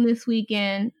moving this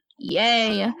weekend.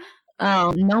 Yay.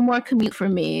 No more commute for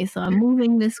me. So I'm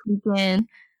moving this weekend.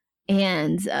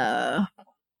 And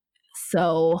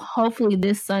so hopefully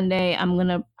this Sunday I'm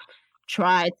gonna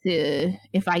try to,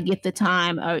 if I get the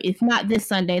time, or if not this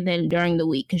Sunday, then during the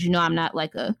week, because I'm not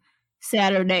a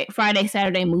Friday,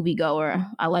 Saturday moviegoer.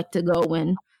 I like to go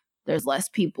when there's less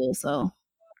people. So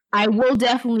I will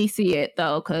definitely see it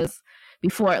though, because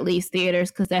before it leaves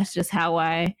theaters, because that's just how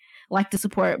I like to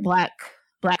support Black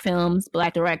films,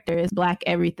 Black directors, Black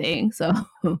everything. So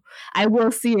I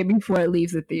will see it before it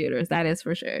leaves the theaters. That is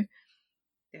for sure.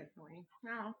 Definitely.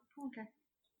 No. Okay.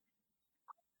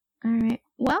 All right.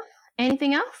 Well,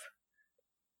 anything else?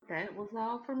 That was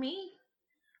all for me.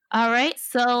 All right.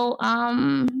 So,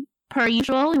 per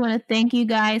usual, we want to thank you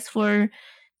guys for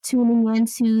tuning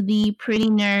into the Pretty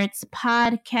Nerds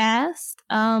podcast.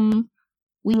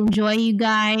 We enjoy you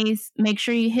guys. Make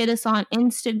sure you hit us on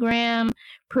Instagram.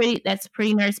 That's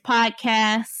Pretty Nerds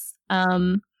Podcast.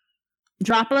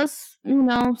 Drop us,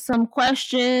 some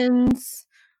questions.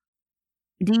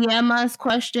 DM us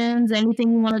questions,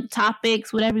 anything you want,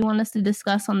 topics, whatever you want us to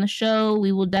discuss on the show.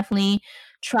 We will definitely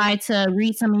try to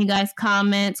read some of you guys'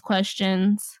 comments,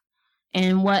 questions,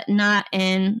 and whatnot.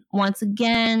 And once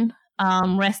again,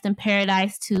 rest in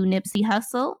paradise to Nipsey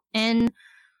Hussle. And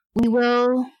we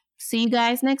will see you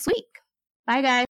guys next week. Bye, guys.